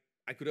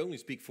 I could only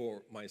speak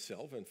for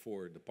myself and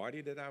for the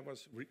party that I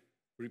was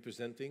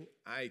representing.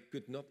 I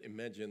could not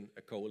imagine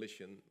a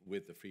coalition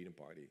with the Freedom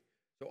Party.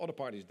 So other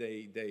parties,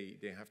 they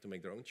have to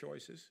make their own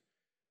choices.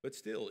 But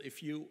still,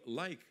 if you,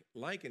 like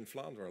in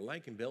Flanders,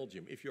 like in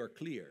Belgium, if you are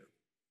clear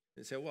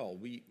and say, well,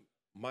 we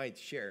might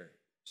share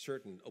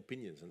certain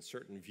opinions and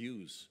certain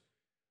views,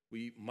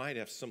 we might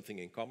have something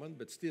in common,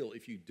 but still,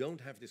 if you don't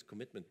have this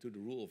commitment to the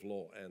rule of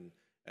law and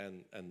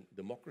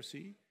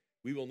democracy,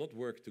 we will not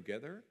work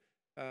together,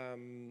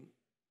 then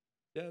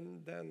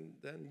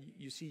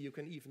you see you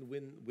can even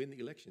win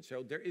elections.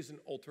 So there is an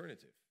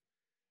alternative.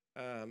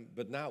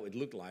 But now it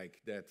looked like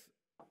that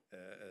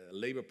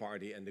Labour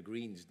Party and the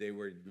Greens, they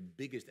were the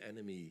biggest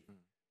enemy.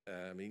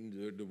 I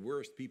mean, the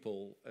worst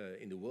people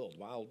in the world.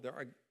 While there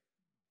are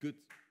good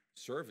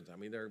servants, I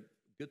mean, there are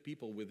good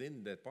people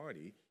within that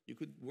party you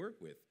could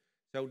work with.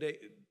 So the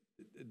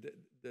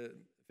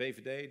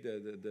VVD,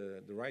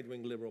 the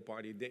right-wing Liberal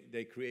Party,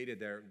 they created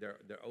their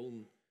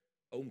own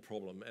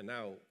problem, and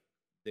now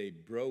they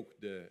broke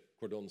the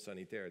cordon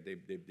sanitaire.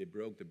 They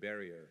broke the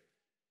barrier,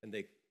 and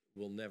they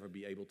will never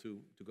be able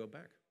to go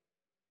back.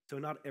 So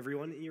not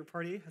everyone in your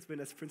party has been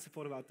as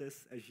principled about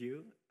this as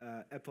you.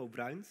 Eppo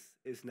Bruins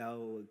is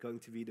now going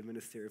to be the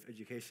Minister of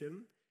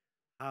Education.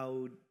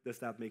 How does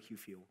that make you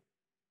feel?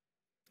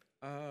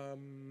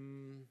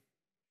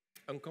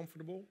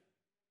 Uncomfortable.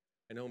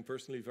 I know him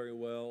personally very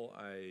well.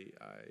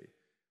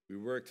 We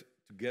worked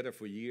together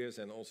for years,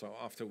 and also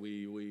after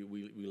we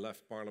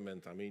left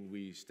Parliament, I mean,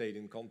 we stayed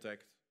in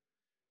contact.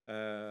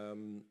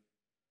 And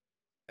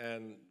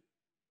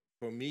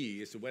for me,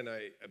 is when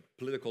the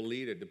political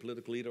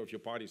leader of your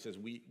party says,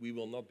 we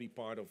will not be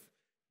part of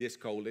this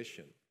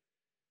coalition.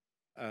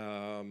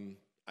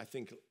 I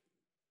think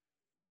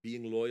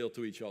being loyal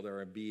to each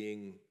other and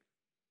being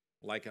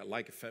like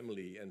a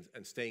family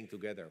and staying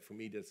together, for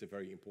me, that's a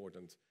very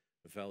important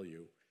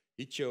value.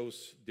 He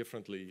chose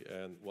differently,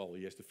 and well,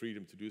 he has the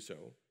freedom to do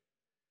so.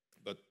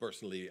 But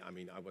personally, I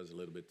mean, I was a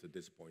little bit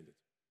disappointed.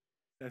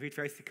 If he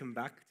tries to come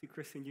back to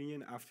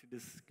ChristenUnie after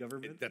this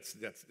government?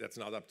 That's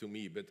not up to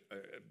me, but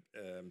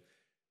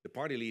the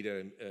party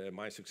leader,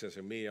 my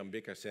successor, Mirjam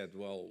Bikker, said,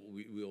 well,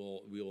 we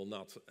will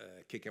not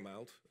kick him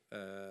out.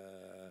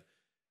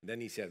 Then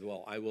he said,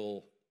 well, I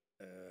will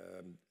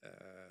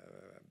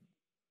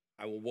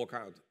walk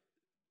out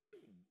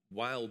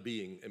while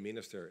being a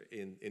minister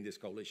in this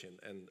coalition.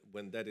 And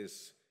when that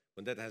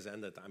has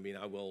ended, I mean,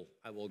 I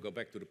will go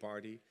back to the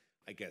party.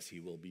 I guess he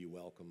will be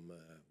welcome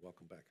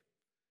back.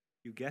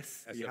 You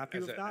guess? Are you happy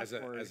with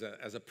that?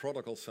 As a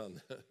prodigal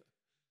son,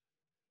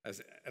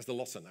 as the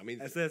lost son. I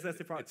mean, it's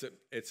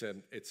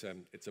a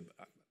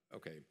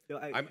okay. No,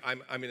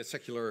 I'm in a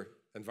secular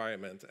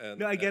environment, and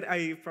no, I get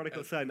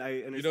prodigal son.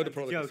 I understand. You know the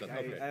prodigal joke. son.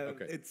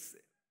 Okay.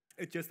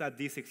 It's just that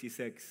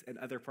D66 and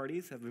other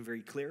parties have been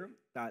very clear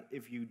that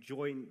if you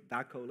join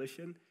that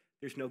coalition,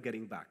 there's no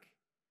getting back.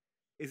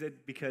 Is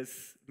it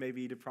because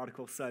maybe the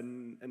prodigal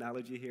son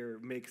analogy here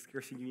makes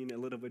ChristenUnie a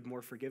little bit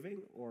more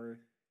forgiving, or?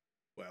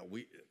 Well,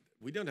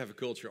 we don't have a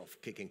culture of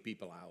kicking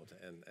people out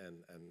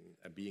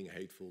and being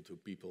hateful to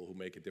people who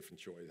make a different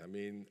choice. I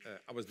mean,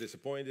 I was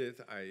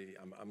disappointed.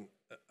 I'm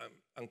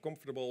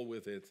uncomfortable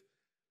with it,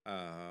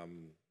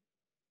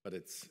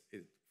 but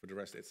for the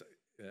rest,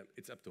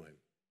 it's up to him.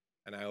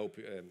 And I hope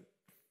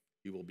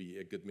he will be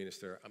a good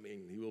minister. I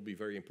mean, he will be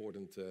very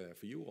important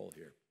for you all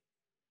here.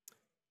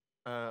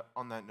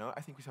 On that note,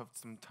 I think we have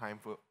some time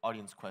for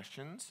audience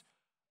questions.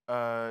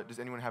 Does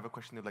anyone have a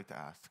question they'd like to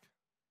ask?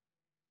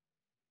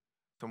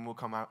 Someone will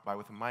come out by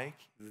with a mic.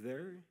 Is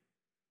there?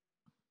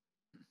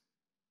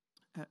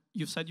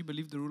 You've said you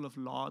believe the rule of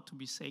law to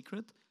be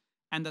sacred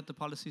and that the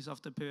policies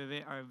of the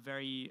PVV are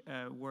very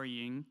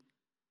worrying.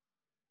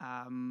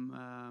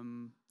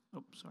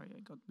 Oh, sorry,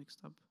 I got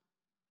mixed up.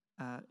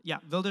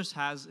 Wilders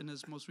has, in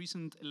his most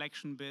recent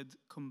election bid,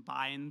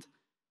 combined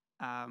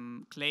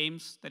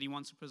claims that he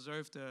wants to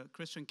preserve the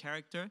Christian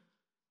character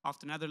of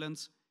the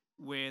Netherlands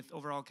with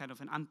overall kind of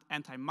an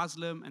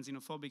anti-Muslim and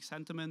xenophobic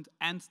sentiment,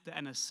 and the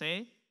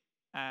NSC,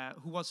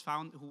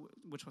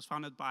 which was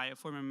founded by a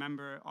former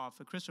member of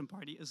a Christian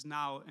party, is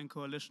now in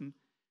coalition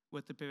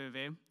with the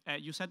PVV.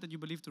 You said that you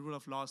believe the rule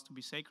of law is to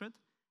be sacred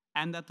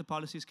and that the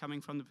policies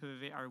coming from the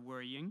PVV are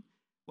worrying.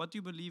 What do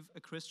you believe a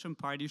Christian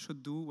party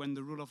should do when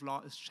the rule of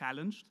law is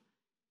challenged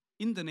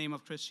in the name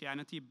of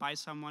Christianity by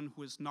someone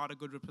who is not a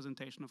good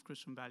representation of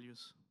Christian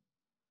values?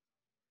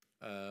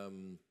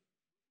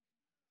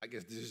 I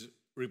guess this is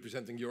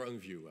representing your own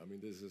view. I mean,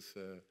 this is,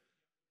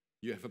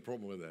 you have a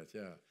problem with that,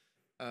 yeah.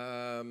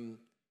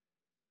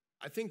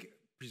 I think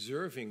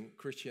preserving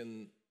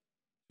Christian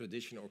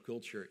tradition or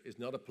culture is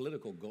not a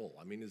political goal.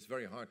 I mean, it's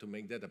very hard to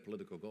make that a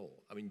political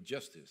goal. I mean,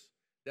 justice,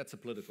 that's a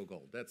political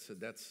goal. That's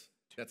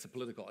a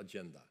political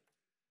agenda.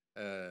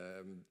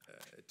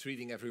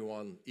 Treating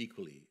everyone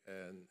equally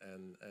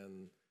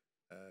and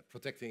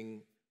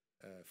protecting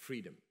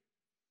freedom.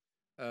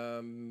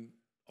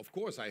 Of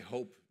course, I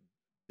hope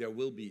there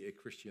will be a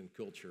Christian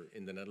culture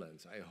in the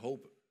Netherlands. I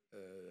hope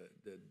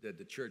that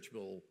the church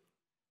will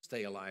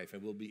stay alive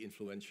and will be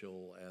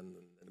influential and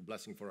a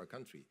blessing for our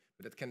country.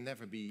 But it can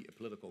never be a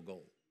political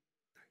goal.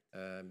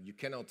 You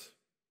cannot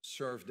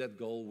serve that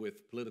goal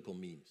with political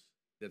means.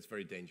 That's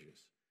very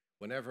dangerous.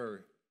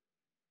 Whenever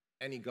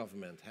any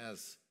government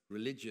has a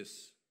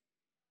religious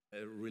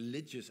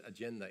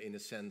agenda, in a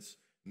sense,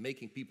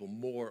 making people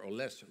more or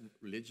less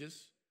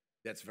religious,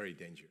 that's very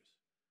dangerous.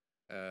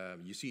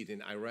 You see it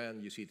in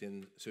Iran, you see it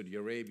in Saudi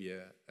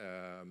Arabia,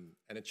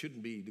 and it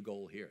shouldn't be the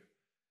goal here.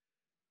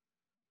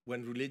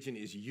 When religion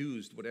is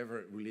used,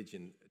 whatever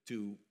religion,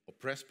 to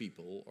oppress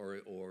people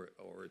or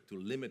to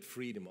limit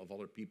freedom of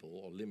other people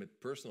or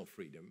limit personal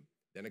freedom,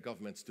 then a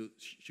government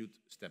should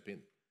step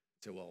in.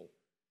 So, well,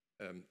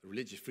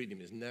 religious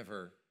freedom is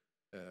never,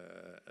 how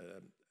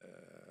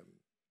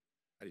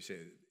do you say,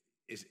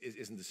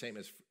 isn't the same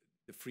as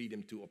the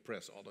freedom to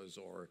oppress others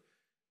or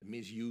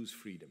misuse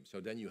freedom.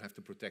 So then you have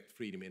to protect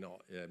freedom in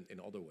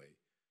other way.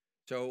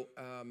 So,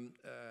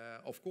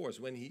 of course,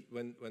 when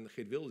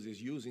Geert Wilders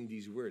is using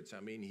these words,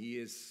 I mean, he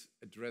is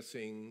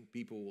addressing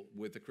people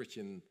with a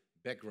Christian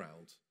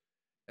background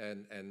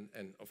and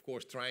of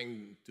course,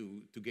 trying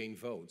to gain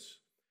votes.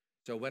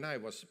 So when I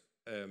was,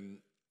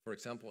 for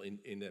example,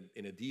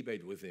 in a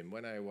debate with him,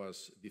 when I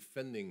was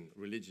defending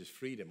religious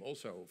freedom,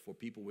 also for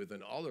people with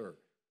another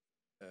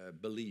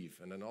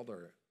belief and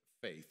another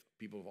faith,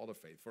 people of other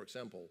faith, for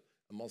example,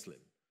 a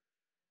Muslim,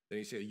 then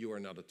he said, "You are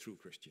not a true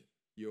Christian.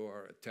 You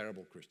are a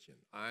terrible Christian.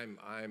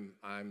 I'm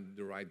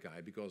the right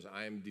guy because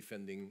I'm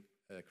defending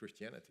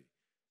Christianity."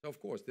 So of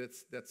course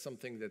that's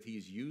something that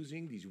he's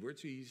using. These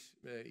words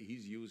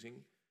he's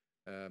using,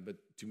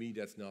 but to me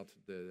that's not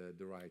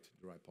the right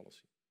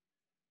policy.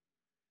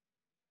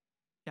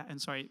 Yeah,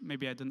 and sorry,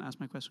 maybe I didn't ask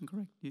my question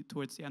correctly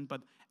towards the end,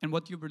 but and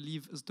what do you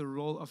believe is the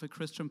role of a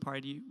Christian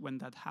party when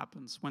that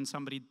happens, when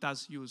somebody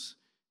does use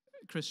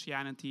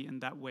Christianity in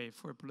that way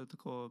for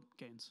political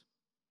gains?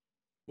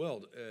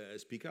 Well,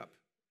 speak up,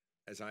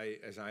 as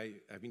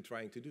I have been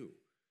trying to do.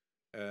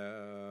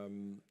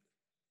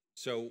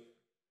 So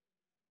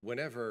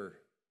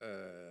whenever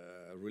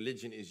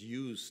religion is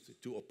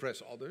used to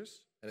oppress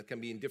others, and it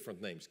can be in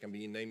different names, it can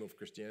be in the name of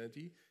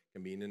Christianity, it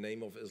can be in the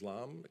name of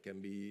Islam, it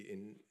can be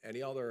in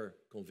any other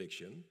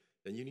conviction,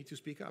 then you need to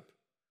speak up.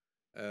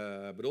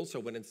 But also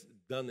when it's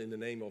done in the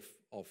name of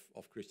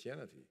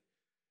Christianity.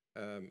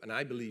 And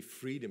I believe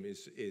freedom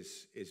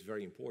is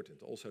very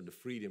important. Also the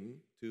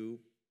freedom to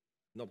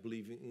not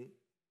believing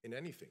in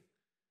anything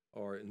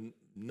or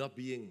not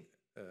being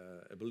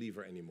a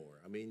believer anymore.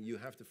 I mean, you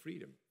have the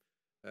freedom.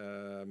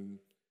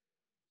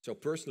 So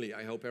personally,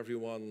 I hope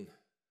everyone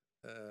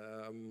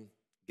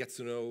gets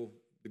to know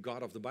the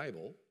God of the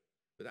Bible,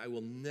 but I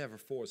will never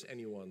force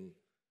anyone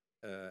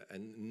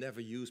and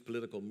never use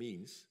political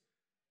means.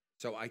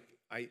 So I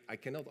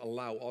cannot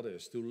allow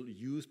others to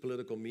use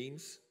political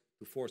means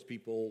to force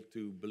people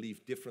to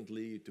believe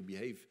differently, to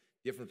behave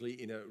differently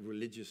in a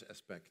religious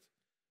aspect.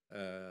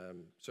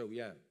 So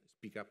yeah,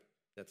 speak up.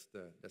 That's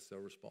the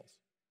response.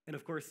 And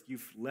of course,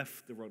 you've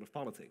left the world of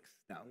politics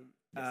now.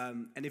 Yes.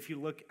 And if you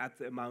look at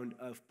the amount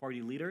of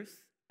party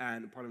leaders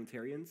and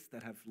parliamentarians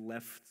that have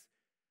left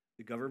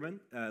the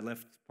government,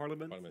 left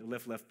parliament.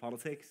 left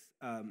politics,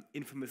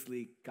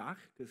 infamously Kaag,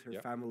 because her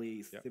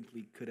family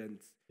simply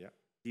couldn't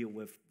deal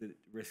with the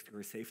risk to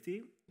her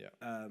safety. Yeah.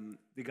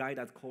 The guy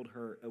that called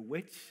her a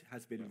witch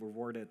has been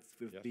rewarded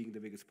with being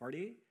the biggest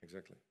party.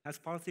 Exactly. Has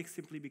politics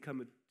simply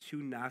become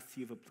too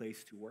nasty of a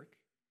place to work?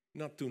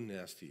 Not too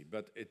nasty,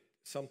 but it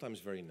sometimes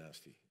very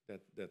nasty.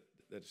 That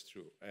is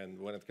true. And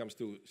when it comes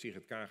to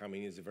Sigrid Kaag, I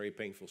mean, it's a very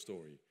painful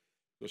story.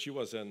 So she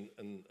was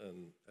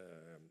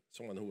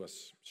someone who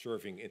was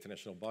serving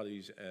international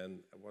bodies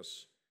and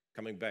was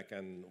coming back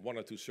and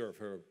wanted to serve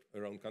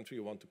her own country,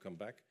 wanted to come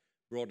back,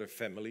 brought her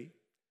family.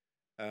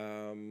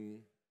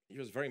 He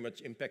was very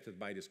much impacted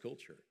by this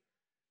culture.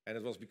 And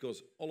it was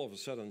because all of a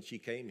sudden she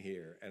came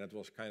here and it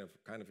was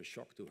kind of a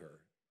shock to her,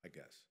 I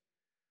guess.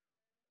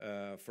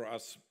 For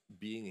us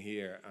being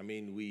here, I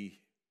mean,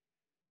 we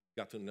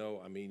got to know,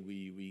 I mean,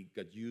 we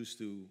got used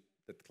to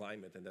that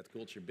climate and that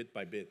culture bit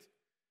by bit,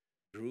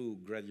 grew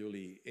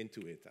gradually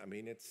into it. I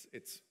mean,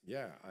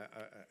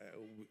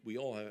 we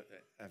all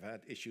have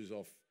had issues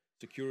of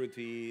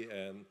security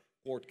and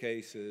court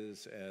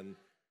cases and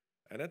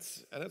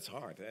that's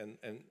hard.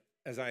 And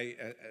as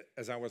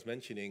I was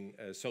mentioning,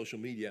 social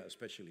media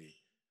especially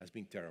has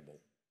been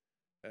terrible,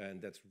 and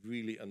that's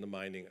really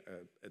undermining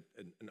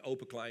an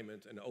open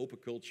climate, an open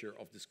culture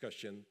of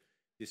discussion,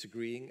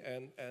 disagreeing,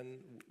 and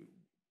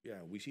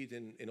we see it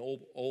in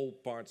all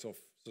parts of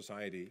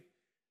society,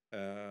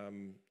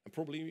 and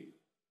probably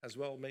as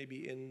well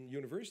maybe in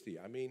university.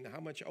 I mean, how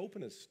much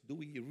openness do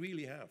we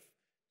really have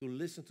to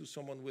listen to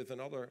someone with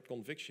another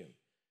conviction,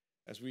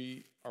 as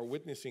we are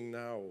witnessing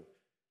now?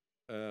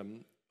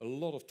 A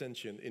lot of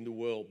tension in the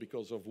world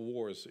because of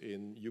wars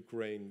in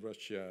Ukraine,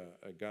 Russia,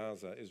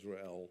 Gaza,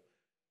 Israel.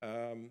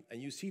 And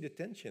you see the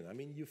tension. I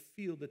mean, you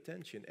feel the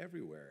tension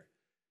everywhere.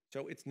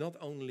 So it's not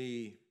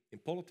only in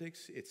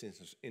politics, it's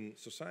in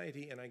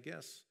society, and I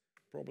guess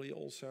probably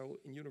also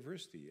in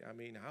university. I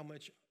mean, how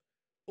much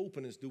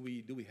openness do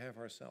we have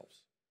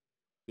ourselves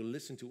to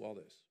listen to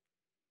others?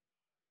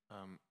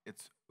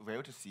 It's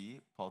rare to see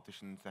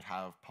politicians that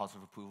have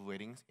positive approval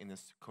ratings in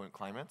this current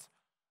climate.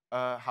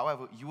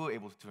 However, you were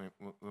able to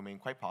remain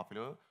quite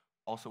popular,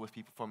 also with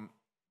people from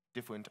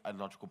different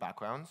ideological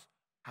backgrounds.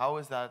 How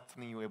is that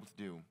something you were able to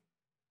do?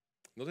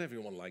 Not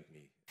everyone liked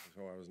me,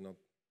 so I was not.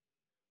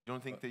 You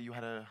don't think that you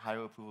had a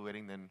higher approval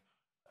rating than,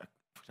 for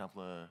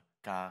example, a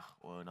Kaag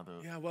or another?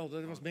 Yeah, well,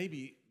 that was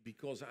maybe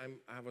because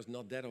I was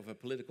not that of a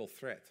political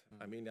threat.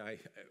 I mean,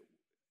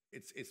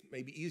 it's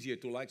maybe easier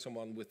to like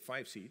someone with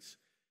 5 seats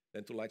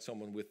than to like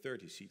someone with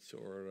 30 seats.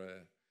 Or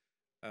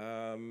so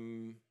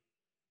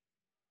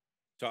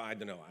I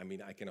don't know. I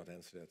mean, I cannot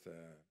answer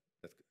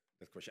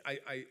that question.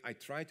 I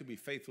try to be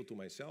faithful to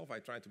myself. I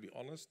try to be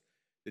honest.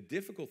 The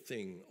difficult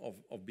thing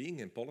of being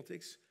in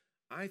politics,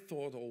 I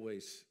thought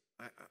always.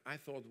 I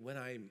thought when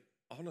I'm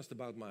honest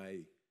about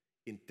my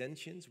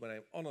intentions, when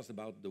I'm honest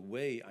about the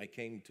way I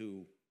came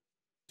to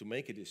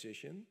make a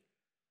decision,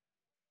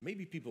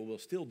 maybe people will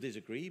still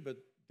disagree, but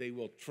they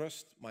will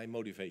trust my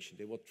motivation.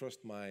 They will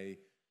trust my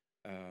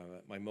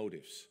my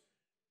motives.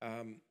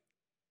 And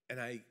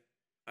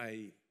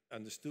I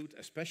understood,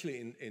 especially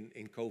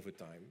in COVID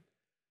time,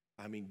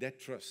 I mean, that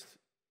trust,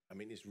 I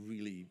mean, is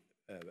really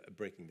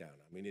breaking down.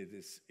 I mean, it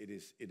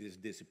is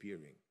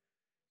disappearing.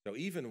 So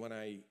even when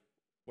I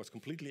was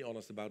completely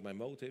honest about my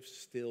motives,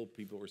 still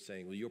people were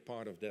saying, well, you're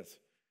part of that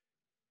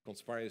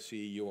conspiracy,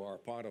 you are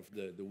part of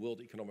the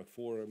World Economic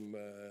Forum,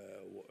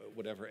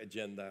 whatever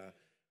agenda.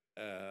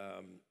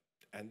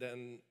 And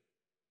then,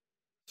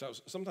 so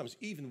sometimes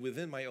even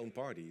within my own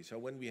party, so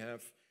when we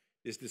have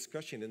this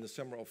discussion in the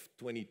summer of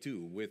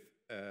 22 with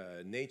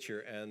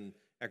nature and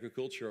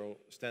agricultural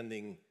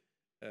standing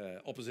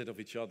opposite of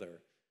each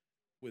other,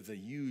 with a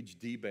huge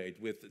debate,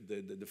 with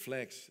the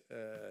flags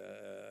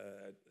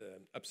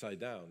upside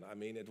down. I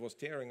mean, it was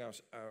tearing our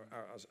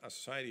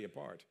society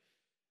apart.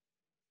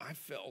 I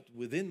felt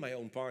within my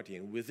own party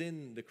and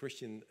within the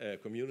Christian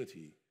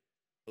community,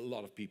 a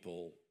lot of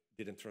people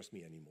didn't trust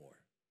me anymore.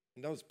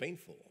 And that was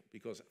painful,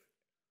 because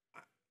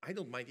I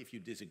don't mind if you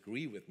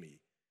disagree with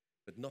me,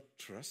 but not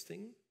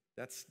trusting,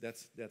 that's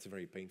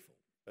very painful.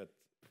 But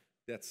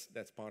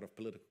that's part of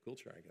political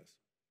culture, I guess.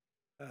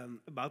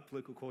 About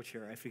political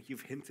culture, I think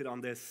you've hinted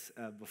on this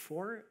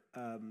before.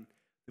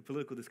 The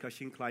political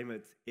discussion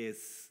climate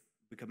is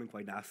becoming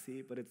quite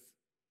nasty, but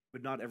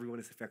not everyone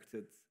is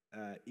affected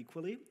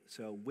equally.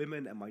 So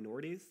women and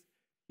minorities,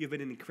 you've been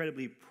an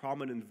incredibly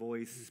prominent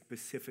voice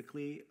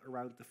specifically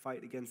around the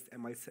fight against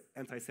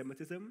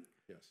anti-Semitism.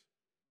 Yes.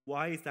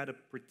 Why is that a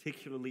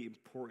particularly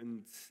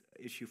important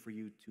issue for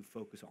you to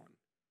focus on?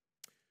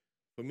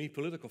 For me,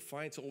 political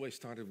fights always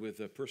started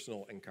with a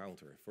personal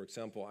encounter. For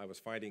example, I was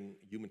fighting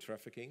human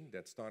trafficking.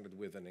 That started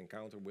with an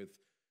encounter with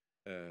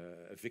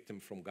a victim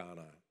from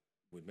Ghana.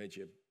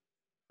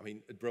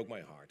 It broke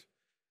my heart.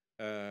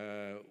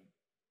 I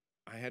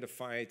had a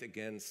fight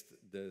against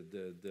the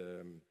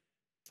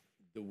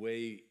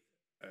way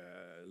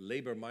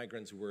labor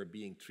migrants were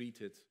being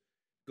treated,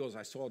 because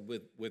I saw it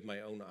with my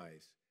own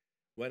eyes.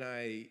 When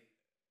I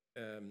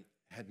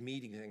had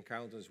meetings and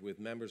encounters with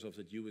members of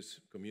the Jewish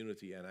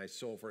community, and I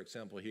saw, for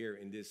example, here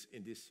in this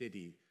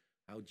city,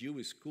 how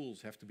Jewish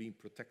schools have to be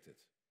protected,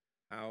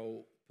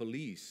 how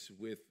police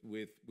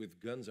with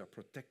guns are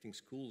protecting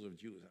schools of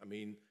Jews. I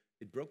mean,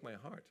 it broke my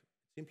heart.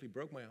 It simply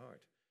broke my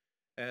heart.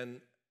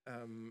 And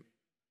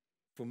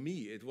for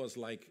me, it was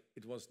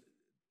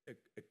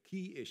a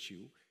key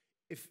issue.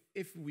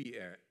 If we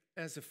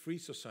as a free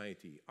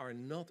society are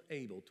not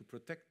able to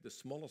protect the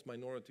smallest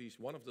minorities,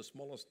 one of the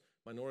smallest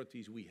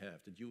minorities we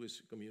have, the Jewish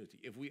community,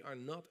 if we are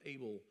not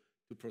able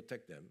to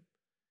protect them,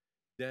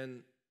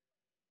 then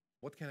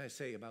what can I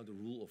say about the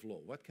rule of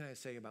law? What can I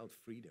say about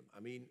freedom? I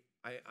mean,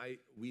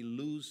 we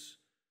lose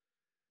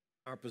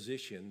our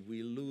position,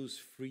 we lose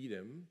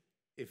freedom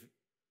if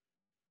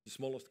the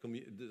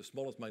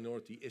smallest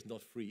minority is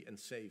not free and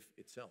safe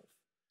itself.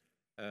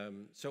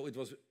 So it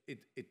was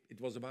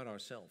about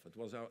ourselves. It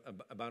was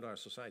about our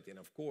society, and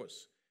of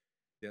course,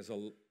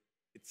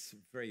 it's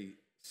very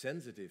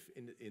sensitive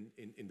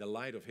in the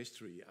light of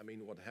history. I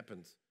mean, what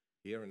happened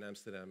here in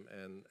Amsterdam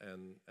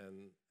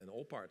and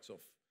all parts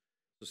of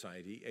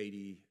society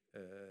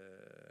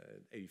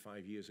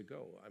 85 years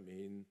ago. I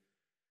mean,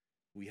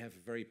 we have a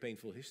very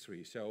painful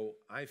history. So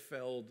I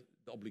felt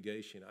the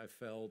obligation. I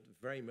felt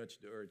very much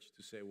the urge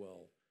to say,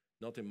 well,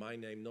 not in my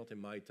name, not in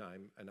my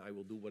time, and I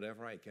will do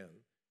whatever I can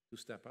to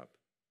step up.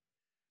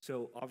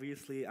 So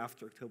obviously,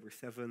 after October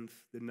 7th,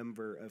 the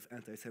number of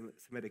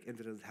anti-Semitic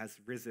incidents has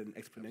risen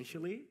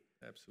exponentially.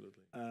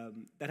 Absolutely.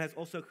 That has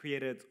also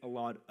created a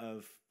lot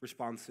of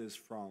responses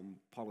from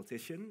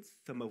politicians,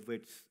 some of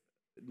which,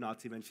 not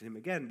to mention him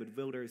again, but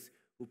Wilders,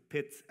 who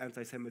pit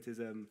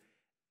anti-Semitism,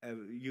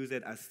 use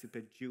it as to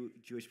pit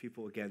Jewish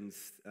people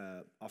against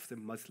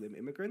often Muslim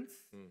immigrants.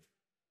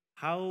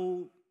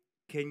 How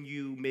can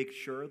you make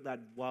sure that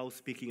while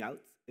speaking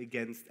out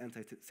against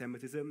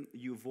anti-Semitism,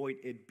 you avoid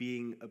it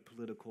being a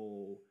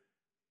political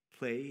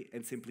play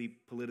and simply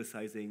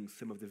politicizing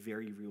some of the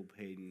very real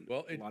pain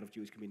a lot of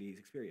Jewish communities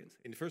experience?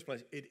 In the first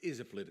place, it is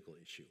a political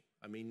issue.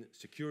 I mean,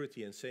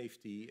 security and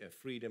safety and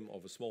freedom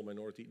of a small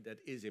minority, that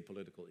is a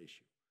political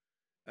issue.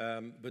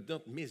 But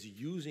not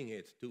misusing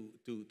it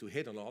to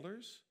hit on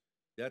others,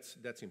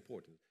 that's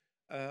important.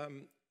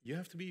 you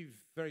have to be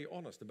very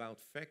honest about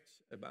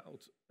facts,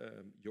 about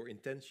your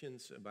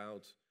intentions,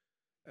 about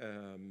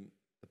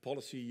the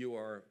policy you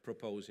are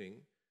proposing.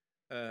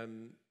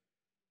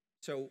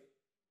 So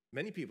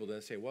many people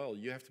then say, well,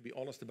 you have to be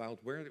honest about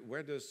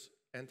where does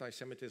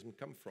anti-Semitism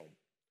come from?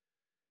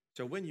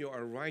 So when you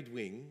are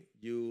right-wing,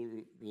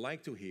 you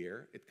like to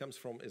hear it comes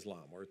from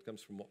Islam or it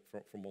comes from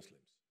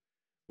Muslims.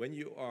 When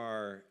you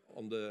are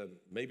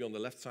maybe on the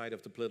left side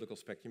of the political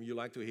spectrum, you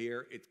like to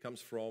hear it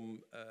comes from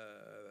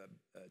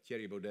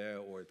Thierry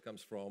Baudet or it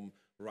comes from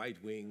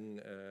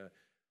right-wing.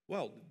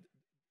 Well,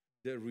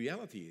 the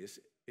reality is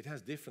it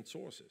has different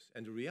sources.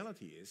 And the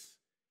reality is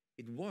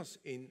it was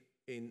in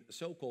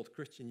so-called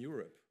Christian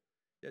Europe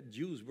that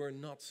Jews were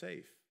not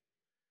safe.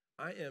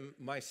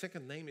 My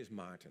second name is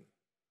Martin,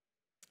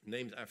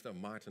 named after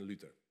Martin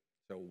Luther,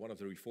 so one of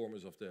the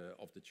reformers of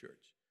the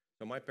church.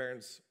 So my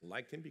parents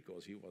liked him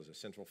because he was a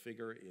central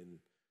figure in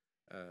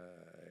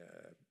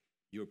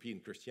European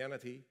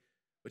Christianity,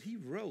 but he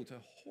wrote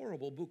a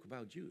horrible book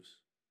about Jews.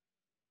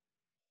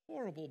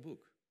 Horrible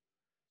book.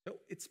 So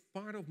it's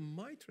part of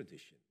my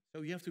tradition.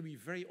 So you have to be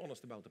very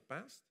honest about the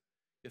past.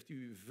 You have to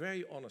be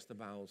very honest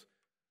about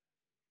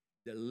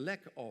the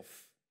lack of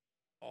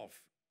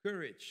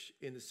courage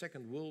in the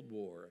Second World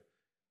War,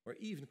 where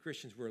even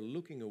Christians were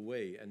looking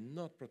away and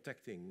not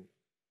protecting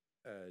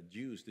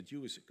Jews, the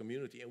Jewish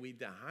community, and we had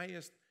the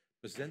highest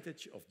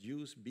percentage of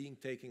Jews being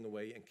taken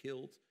away and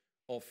killed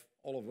of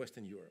all of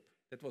Western Europe.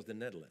 That was the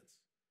Netherlands.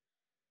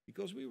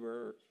 Because we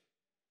were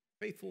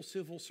faithful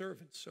civil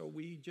servants, so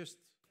we just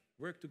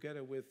worked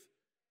together with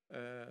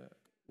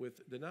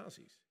the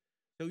Nazis.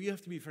 So you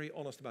have to be very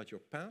honest about your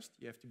past.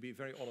 You have to be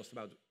very honest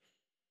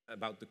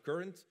about the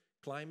current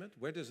climate.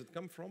 Where does it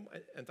come from?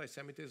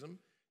 Anti-Semitism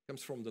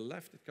comes from the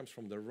left, it comes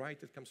from the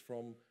right, it comes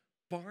from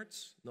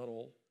parts, not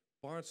all,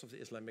 parts of the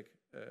Islamic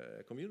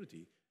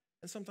community.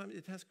 And sometimes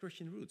it has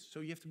Christian roots. So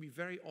you have to be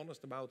very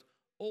honest about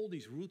all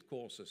these root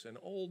causes and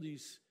all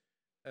these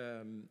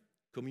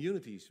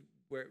communities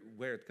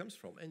where it comes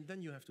from. And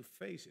then you have to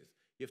face it.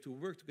 You have to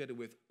work together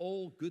with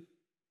all good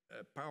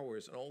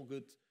powers and all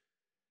good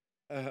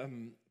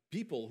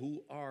people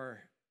who are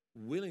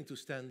willing to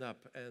stand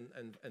up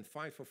and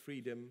fight for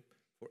freedom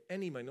for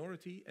any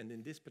minority, and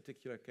in this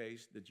particular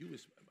case, the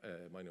Jewish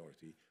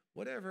minority,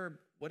 whatever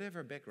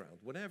background,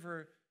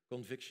 whatever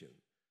conviction.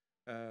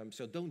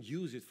 So don't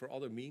use it for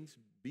other means.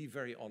 Be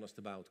very honest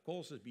about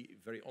causes, be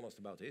very honest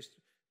about the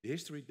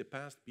history, the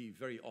past, be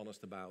very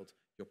honest about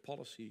your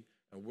policy,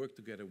 and work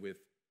together with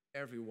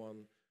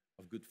everyone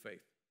of good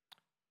faith.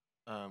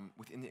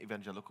 Within the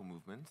evangelical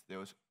movement, there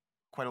was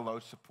quite a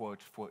large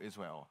support for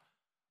Israel.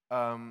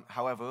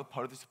 However,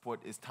 part of the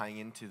support is tying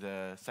into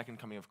the second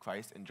coming of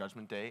Christ and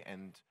Judgment Day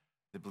and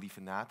the belief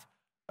in that.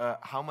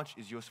 How much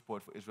is your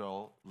support for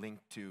Israel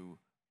linked to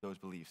those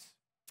beliefs?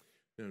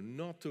 You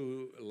know, not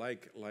to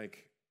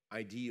like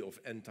idea of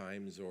end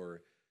times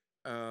or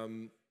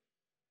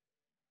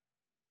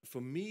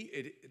for me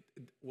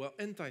well,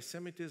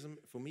 anti-Semitism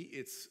for me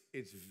it's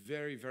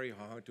very, very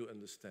hard to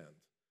understand.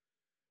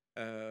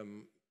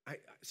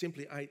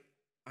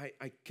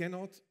 I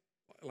cannot,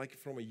 like,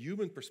 from a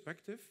human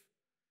perspective,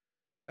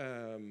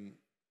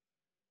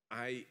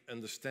 I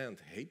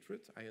understand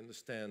hatred. I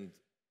understand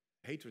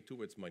hatred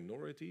towards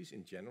minorities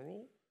in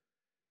general.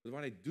 But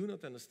what I do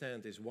not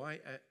understand is why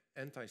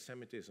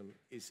anti-Semitism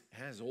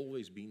has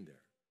always been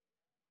there.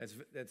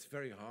 That's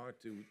very hard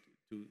to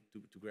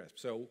grasp.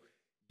 So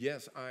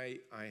yes, I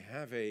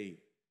have a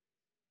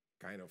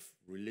kind of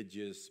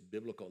religious,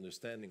 biblical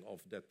understanding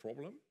of that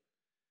problem.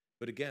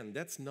 But again,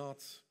 that's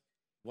not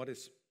what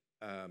is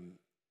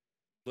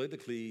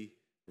politically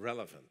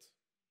relevant.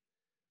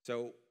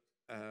 So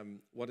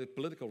what is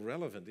politically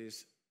relevant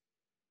is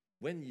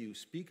when you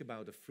speak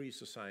about a free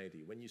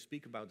society, when you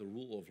speak about the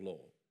rule of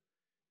law,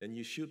 then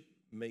you should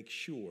make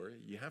sure,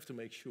 you have to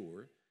make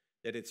sure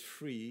that it's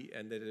free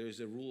and that there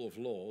is a rule of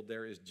law,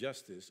 there is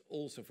justice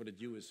also for the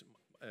Jewish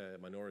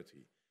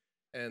minority.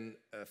 And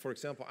for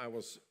example, I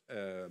was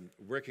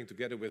working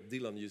together with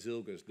Gert Jan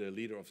Segers, the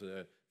leader of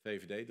the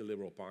VVD, the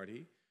Liberal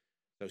Party.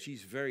 So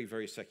she's very,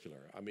 very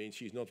secular. I mean,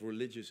 she's not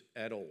religious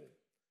at all.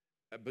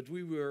 But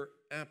we were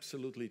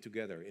absolutely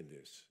together in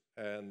this.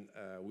 And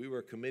we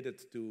were committed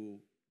to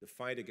the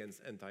fight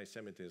against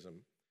anti-Semitism,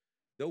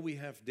 though we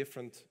have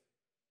different,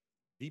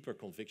 deeper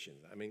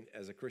convictions. I mean,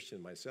 as a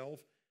Christian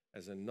myself,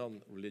 as a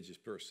non-religious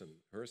person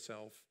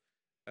herself.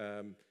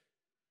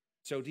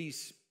 So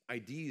these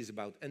ideas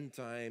about end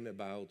time,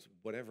 about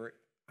whatever,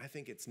 I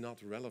think it's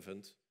not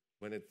relevant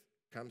when it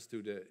comes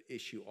to the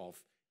issue of,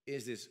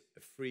 is this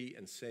a free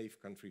and safe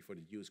country for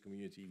the Jewish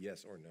community,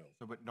 yes or no?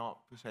 So, but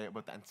not per se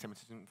about the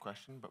anti-Semitism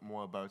question, but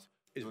more about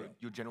Israel.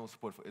 Your general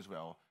support for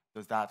Israel.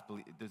 Does that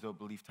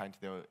belief tie into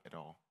there at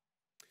all?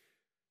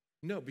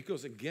 No,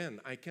 because again,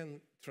 I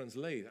can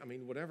translate, I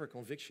mean, whatever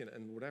conviction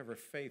and whatever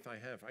faith I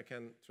have, I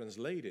can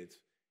translate it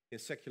in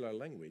secular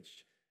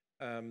language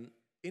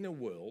in a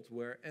world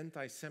where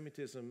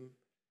anti-Semitism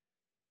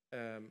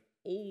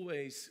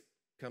always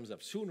comes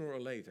up, sooner or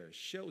later,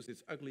 shows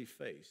its ugly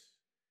face.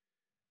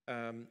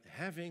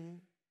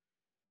 Having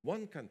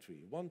one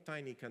country, one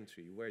tiny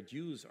country, where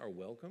Jews are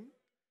welcome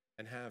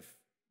and have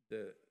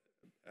the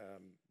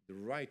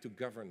right to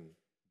govern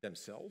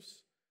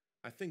themselves,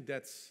 I think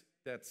that's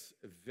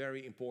a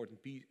very important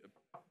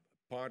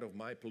part of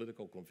my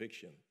political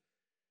conviction.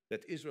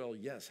 That Israel,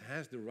 yes,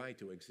 has the right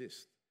to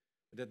exist.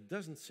 But that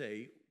doesn't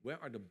say where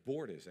are the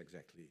borders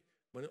exactly.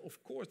 Well,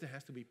 of course, there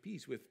has to be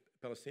peace with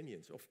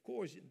Palestinians. Of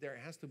course, there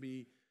has to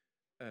be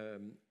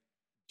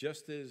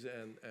justice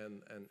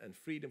and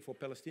freedom for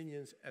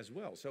Palestinians as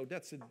well. So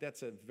that's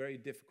a very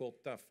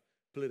difficult, tough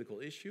political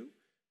issue.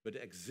 But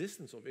the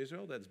existence of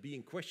Israel that's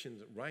being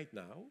questioned right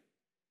now,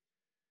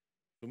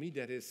 for me,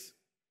 that is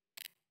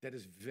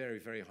very,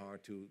 very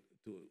hard to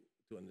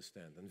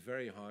understand and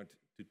very hard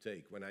to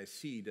take. When I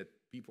see that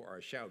people are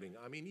shouting,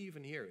 I mean,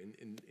 even here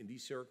in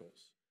these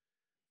circles,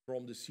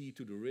 from the sea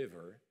to the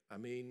river, I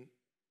mean,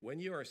 when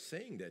you are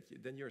saying that,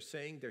 then you're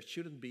saying there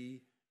shouldn't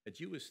be a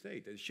Jewish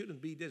state. There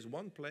shouldn't be this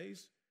one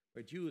place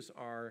where Jews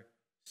are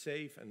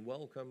safe and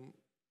welcome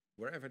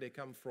wherever they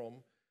come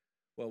from.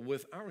 Well,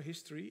 with our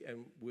history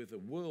and with a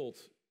world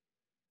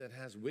that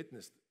has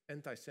witnessed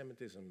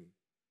anti-Semitism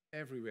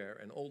everywhere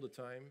and all the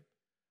time,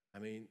 I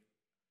mean,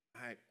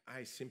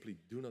 I simply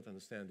do not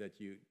understand that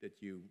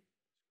you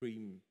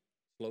scream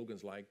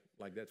slogans like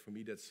that. For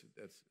me, that's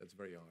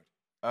very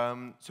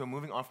hard. So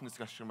moving on from the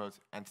discussion about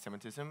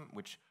anti-Semitism,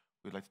 which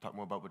we'd like to talk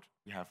more about, but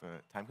we have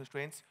time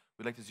constraints,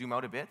 we'd like to zoom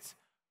out a bit.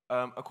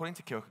 According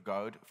to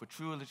Kierkegaard, for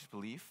true religious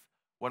belief,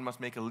 one must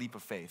make a leap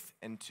of faith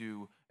and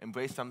to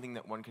embrace something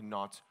that one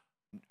cannot,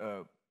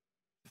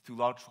 through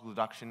logical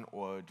deduction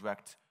or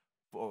direct,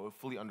 or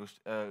fully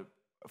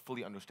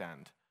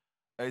understand.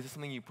 Is this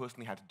something you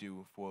personally had to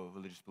do for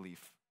religious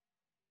belief?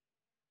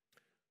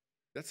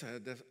 That's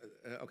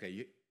okay.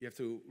 You have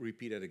to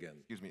repeat that again.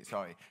 Excuse me.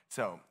 Sorry.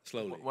 So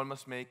slowly, one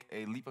must make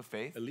a leap of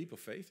faith. A leap of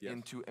faith, yes.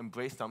 And to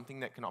embrace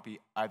something that cannot be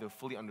either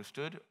fully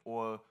understood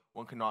or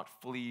one cannot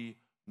fully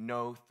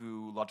know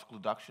through logical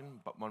deduction,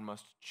 but one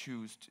must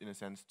choose, in a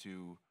sense,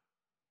 to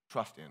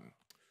trust in.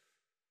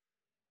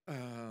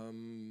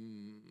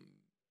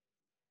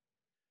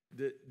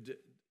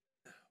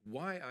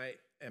 Why I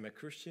am a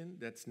Christian?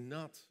 That's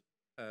not.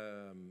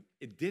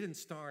 It didn't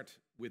start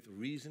with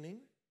reasoning,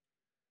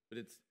 but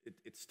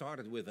it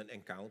started with an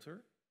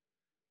encounter,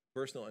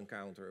 personal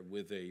encounter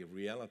with a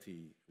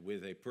reality,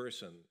 with a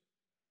person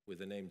with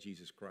the name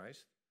Jesus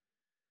Christ.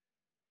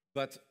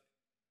 But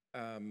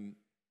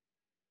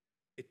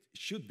it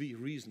should be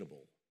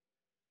reasonable.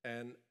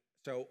 And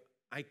so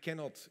I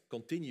cannot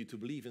continue to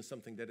believe in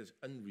something that is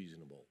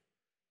unreasonable,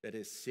 that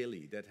is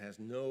silly, that has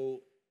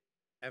no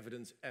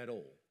evidence at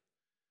all.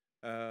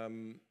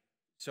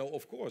 So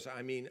of course,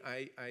 I mean,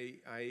 I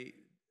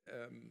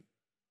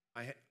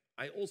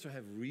also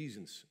have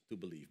reasons to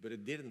believe, but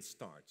it didn't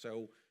start.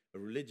 So a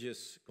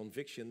religious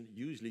conviction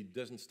usually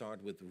doesn't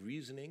start with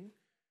reasoning,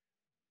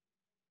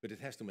 but it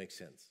has to make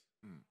sense.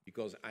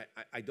 Because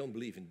I don't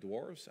believe in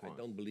dwarves. I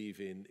don't believe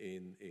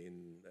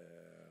in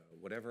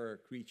whatever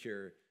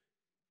creature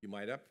you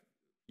might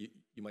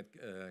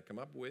come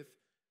up with.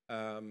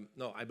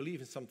 No, I believe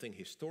in something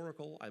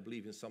historical. I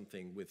believe in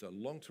something with a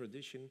long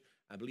tradition.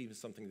 I believe in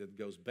something that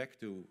goes back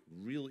to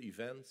real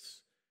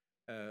events.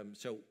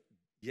 So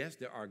yes,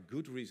 there are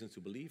good reasons to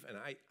believe, and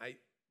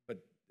but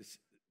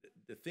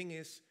the thing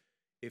is,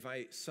 if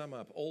I sum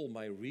up all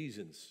my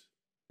reasons,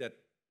 that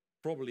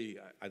probably,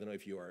 I don't know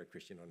if you are a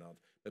Christian or not,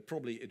 but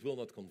probably it will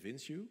not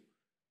convince you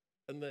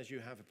unless you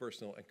have a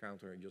personal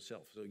encounter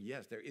yourself. So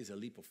yes, there is a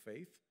leap of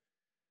faith,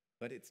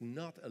 but it's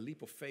not a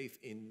leap of faith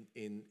in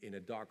a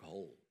dark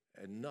hole,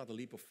 and not a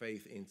leap of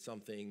faith in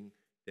something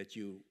that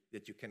you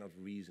cannot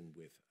reason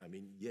with. I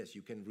mean, yes,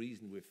 you can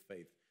reason with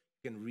faith.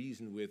 You can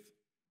reason with,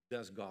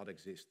 does God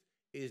exist?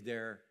 Is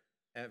there,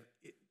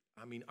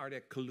 I mean, are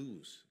there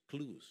clues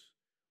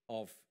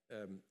of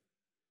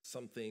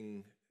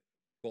something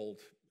called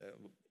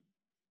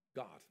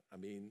God? I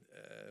mean,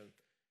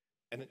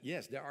 and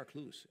yes, there are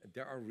clues.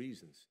 There are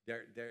reasons.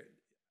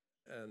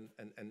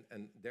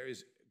 And there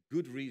is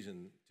good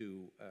reason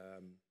to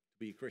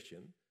be a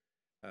Christian.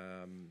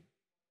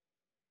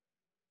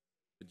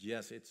 But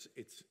yes, it's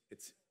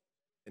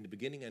in the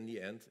beginning and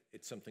the end,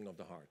 it's something of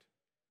the heart.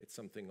 It's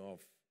something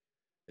of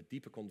a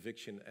deeper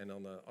conviction and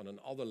on an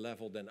other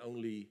level than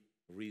only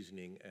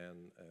reasoning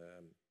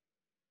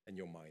and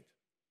your mind.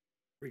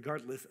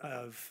 Regardless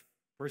of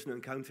personal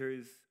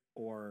encounters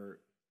or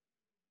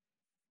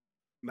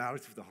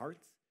matters of the heart,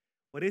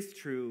 what is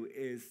true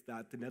is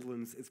that the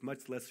Netherlands is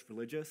much less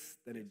religious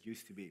than it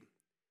used to be.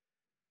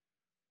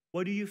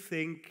 What do you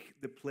think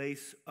the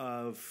place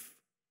of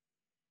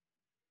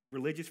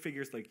religious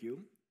figures like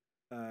you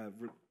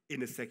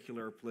in a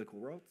secular political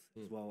world,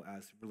 as well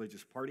as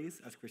religious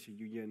parties, as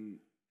ChristenUnie,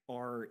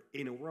 are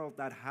in a world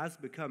that has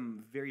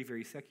become very,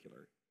 very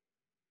secular?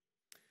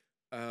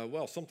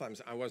 Well,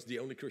 sometimes I was the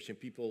only Christian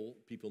people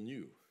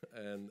knew.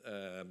 And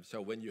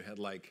so when you had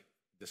like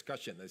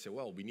discussion, they said,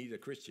 well, we need a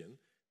Christian.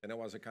 And there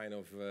was a kind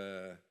of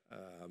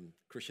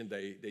Christian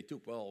they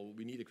took, well,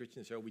 we need a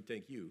Christian, so we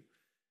take you.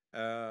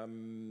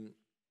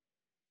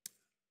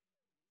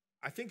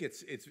 I think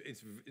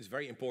it's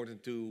very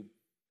important to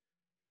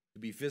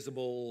be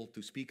visible,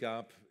 to speak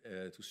up,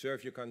 to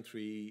serve your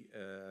country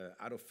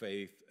out of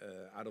faith,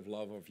 out of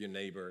love of your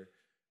neighbor,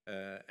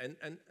 and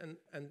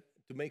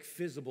to make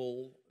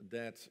visible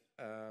that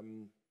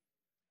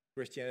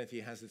Christianity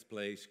has its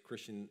place.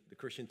 The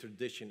Christian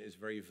tradition is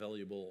very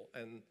valuable,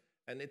 and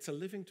it's a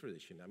living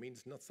tradition. I mean,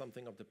 it's not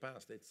something of the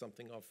past. It's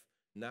something of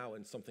now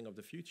and something of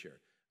the future.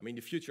 I mean,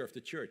 the future of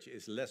the church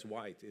is less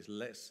white, is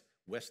less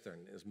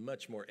Western, is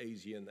much more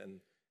Asian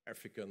and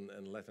African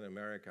and Latin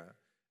America.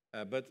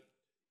 But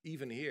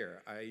even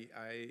here,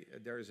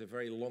 there is a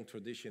very long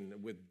tradition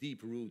with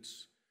deep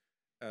roots.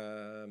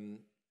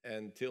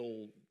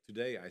 Until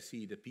today, I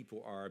see that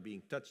people are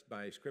being touched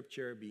by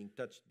Scripture, being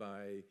touched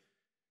by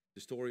the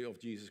story of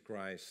Jesus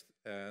Christ,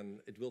 and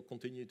it will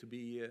continue to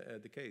be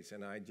the case.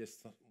 And I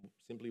just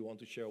simply want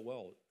to share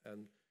well.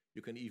 And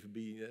you can even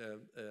be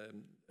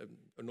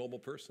a normal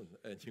person,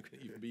 and you can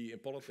even be in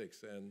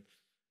politics and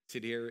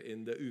sit here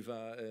in the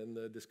UvA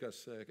and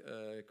discuss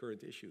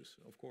current issues,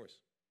 of course.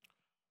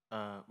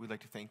 We'd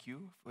like to thank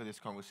you for this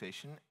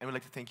conversation, and we'd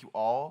like to thank you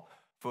all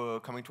for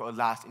coming to our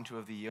last interview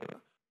of the year.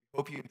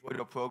 Hope you enjoyed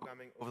our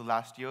programming over the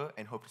last year,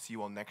 and hope to see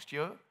you all next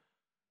year.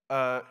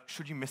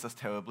 Should you miss us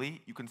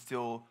terribly, you can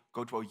still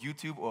go to our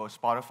YouTube or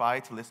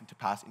Spotify to listen to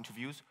past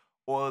interviews,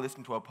 or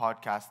listen to our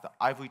podcast, The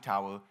Ivory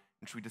Tower,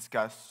 in which we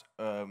discuss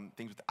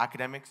things with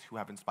academics who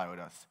have inspired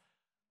us.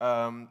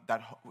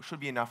 That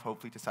should be enough,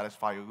 hopefully, to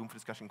satisfy your room for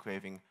discussion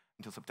craving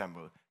until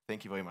September.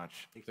 Thank you very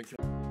much. Thank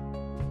you.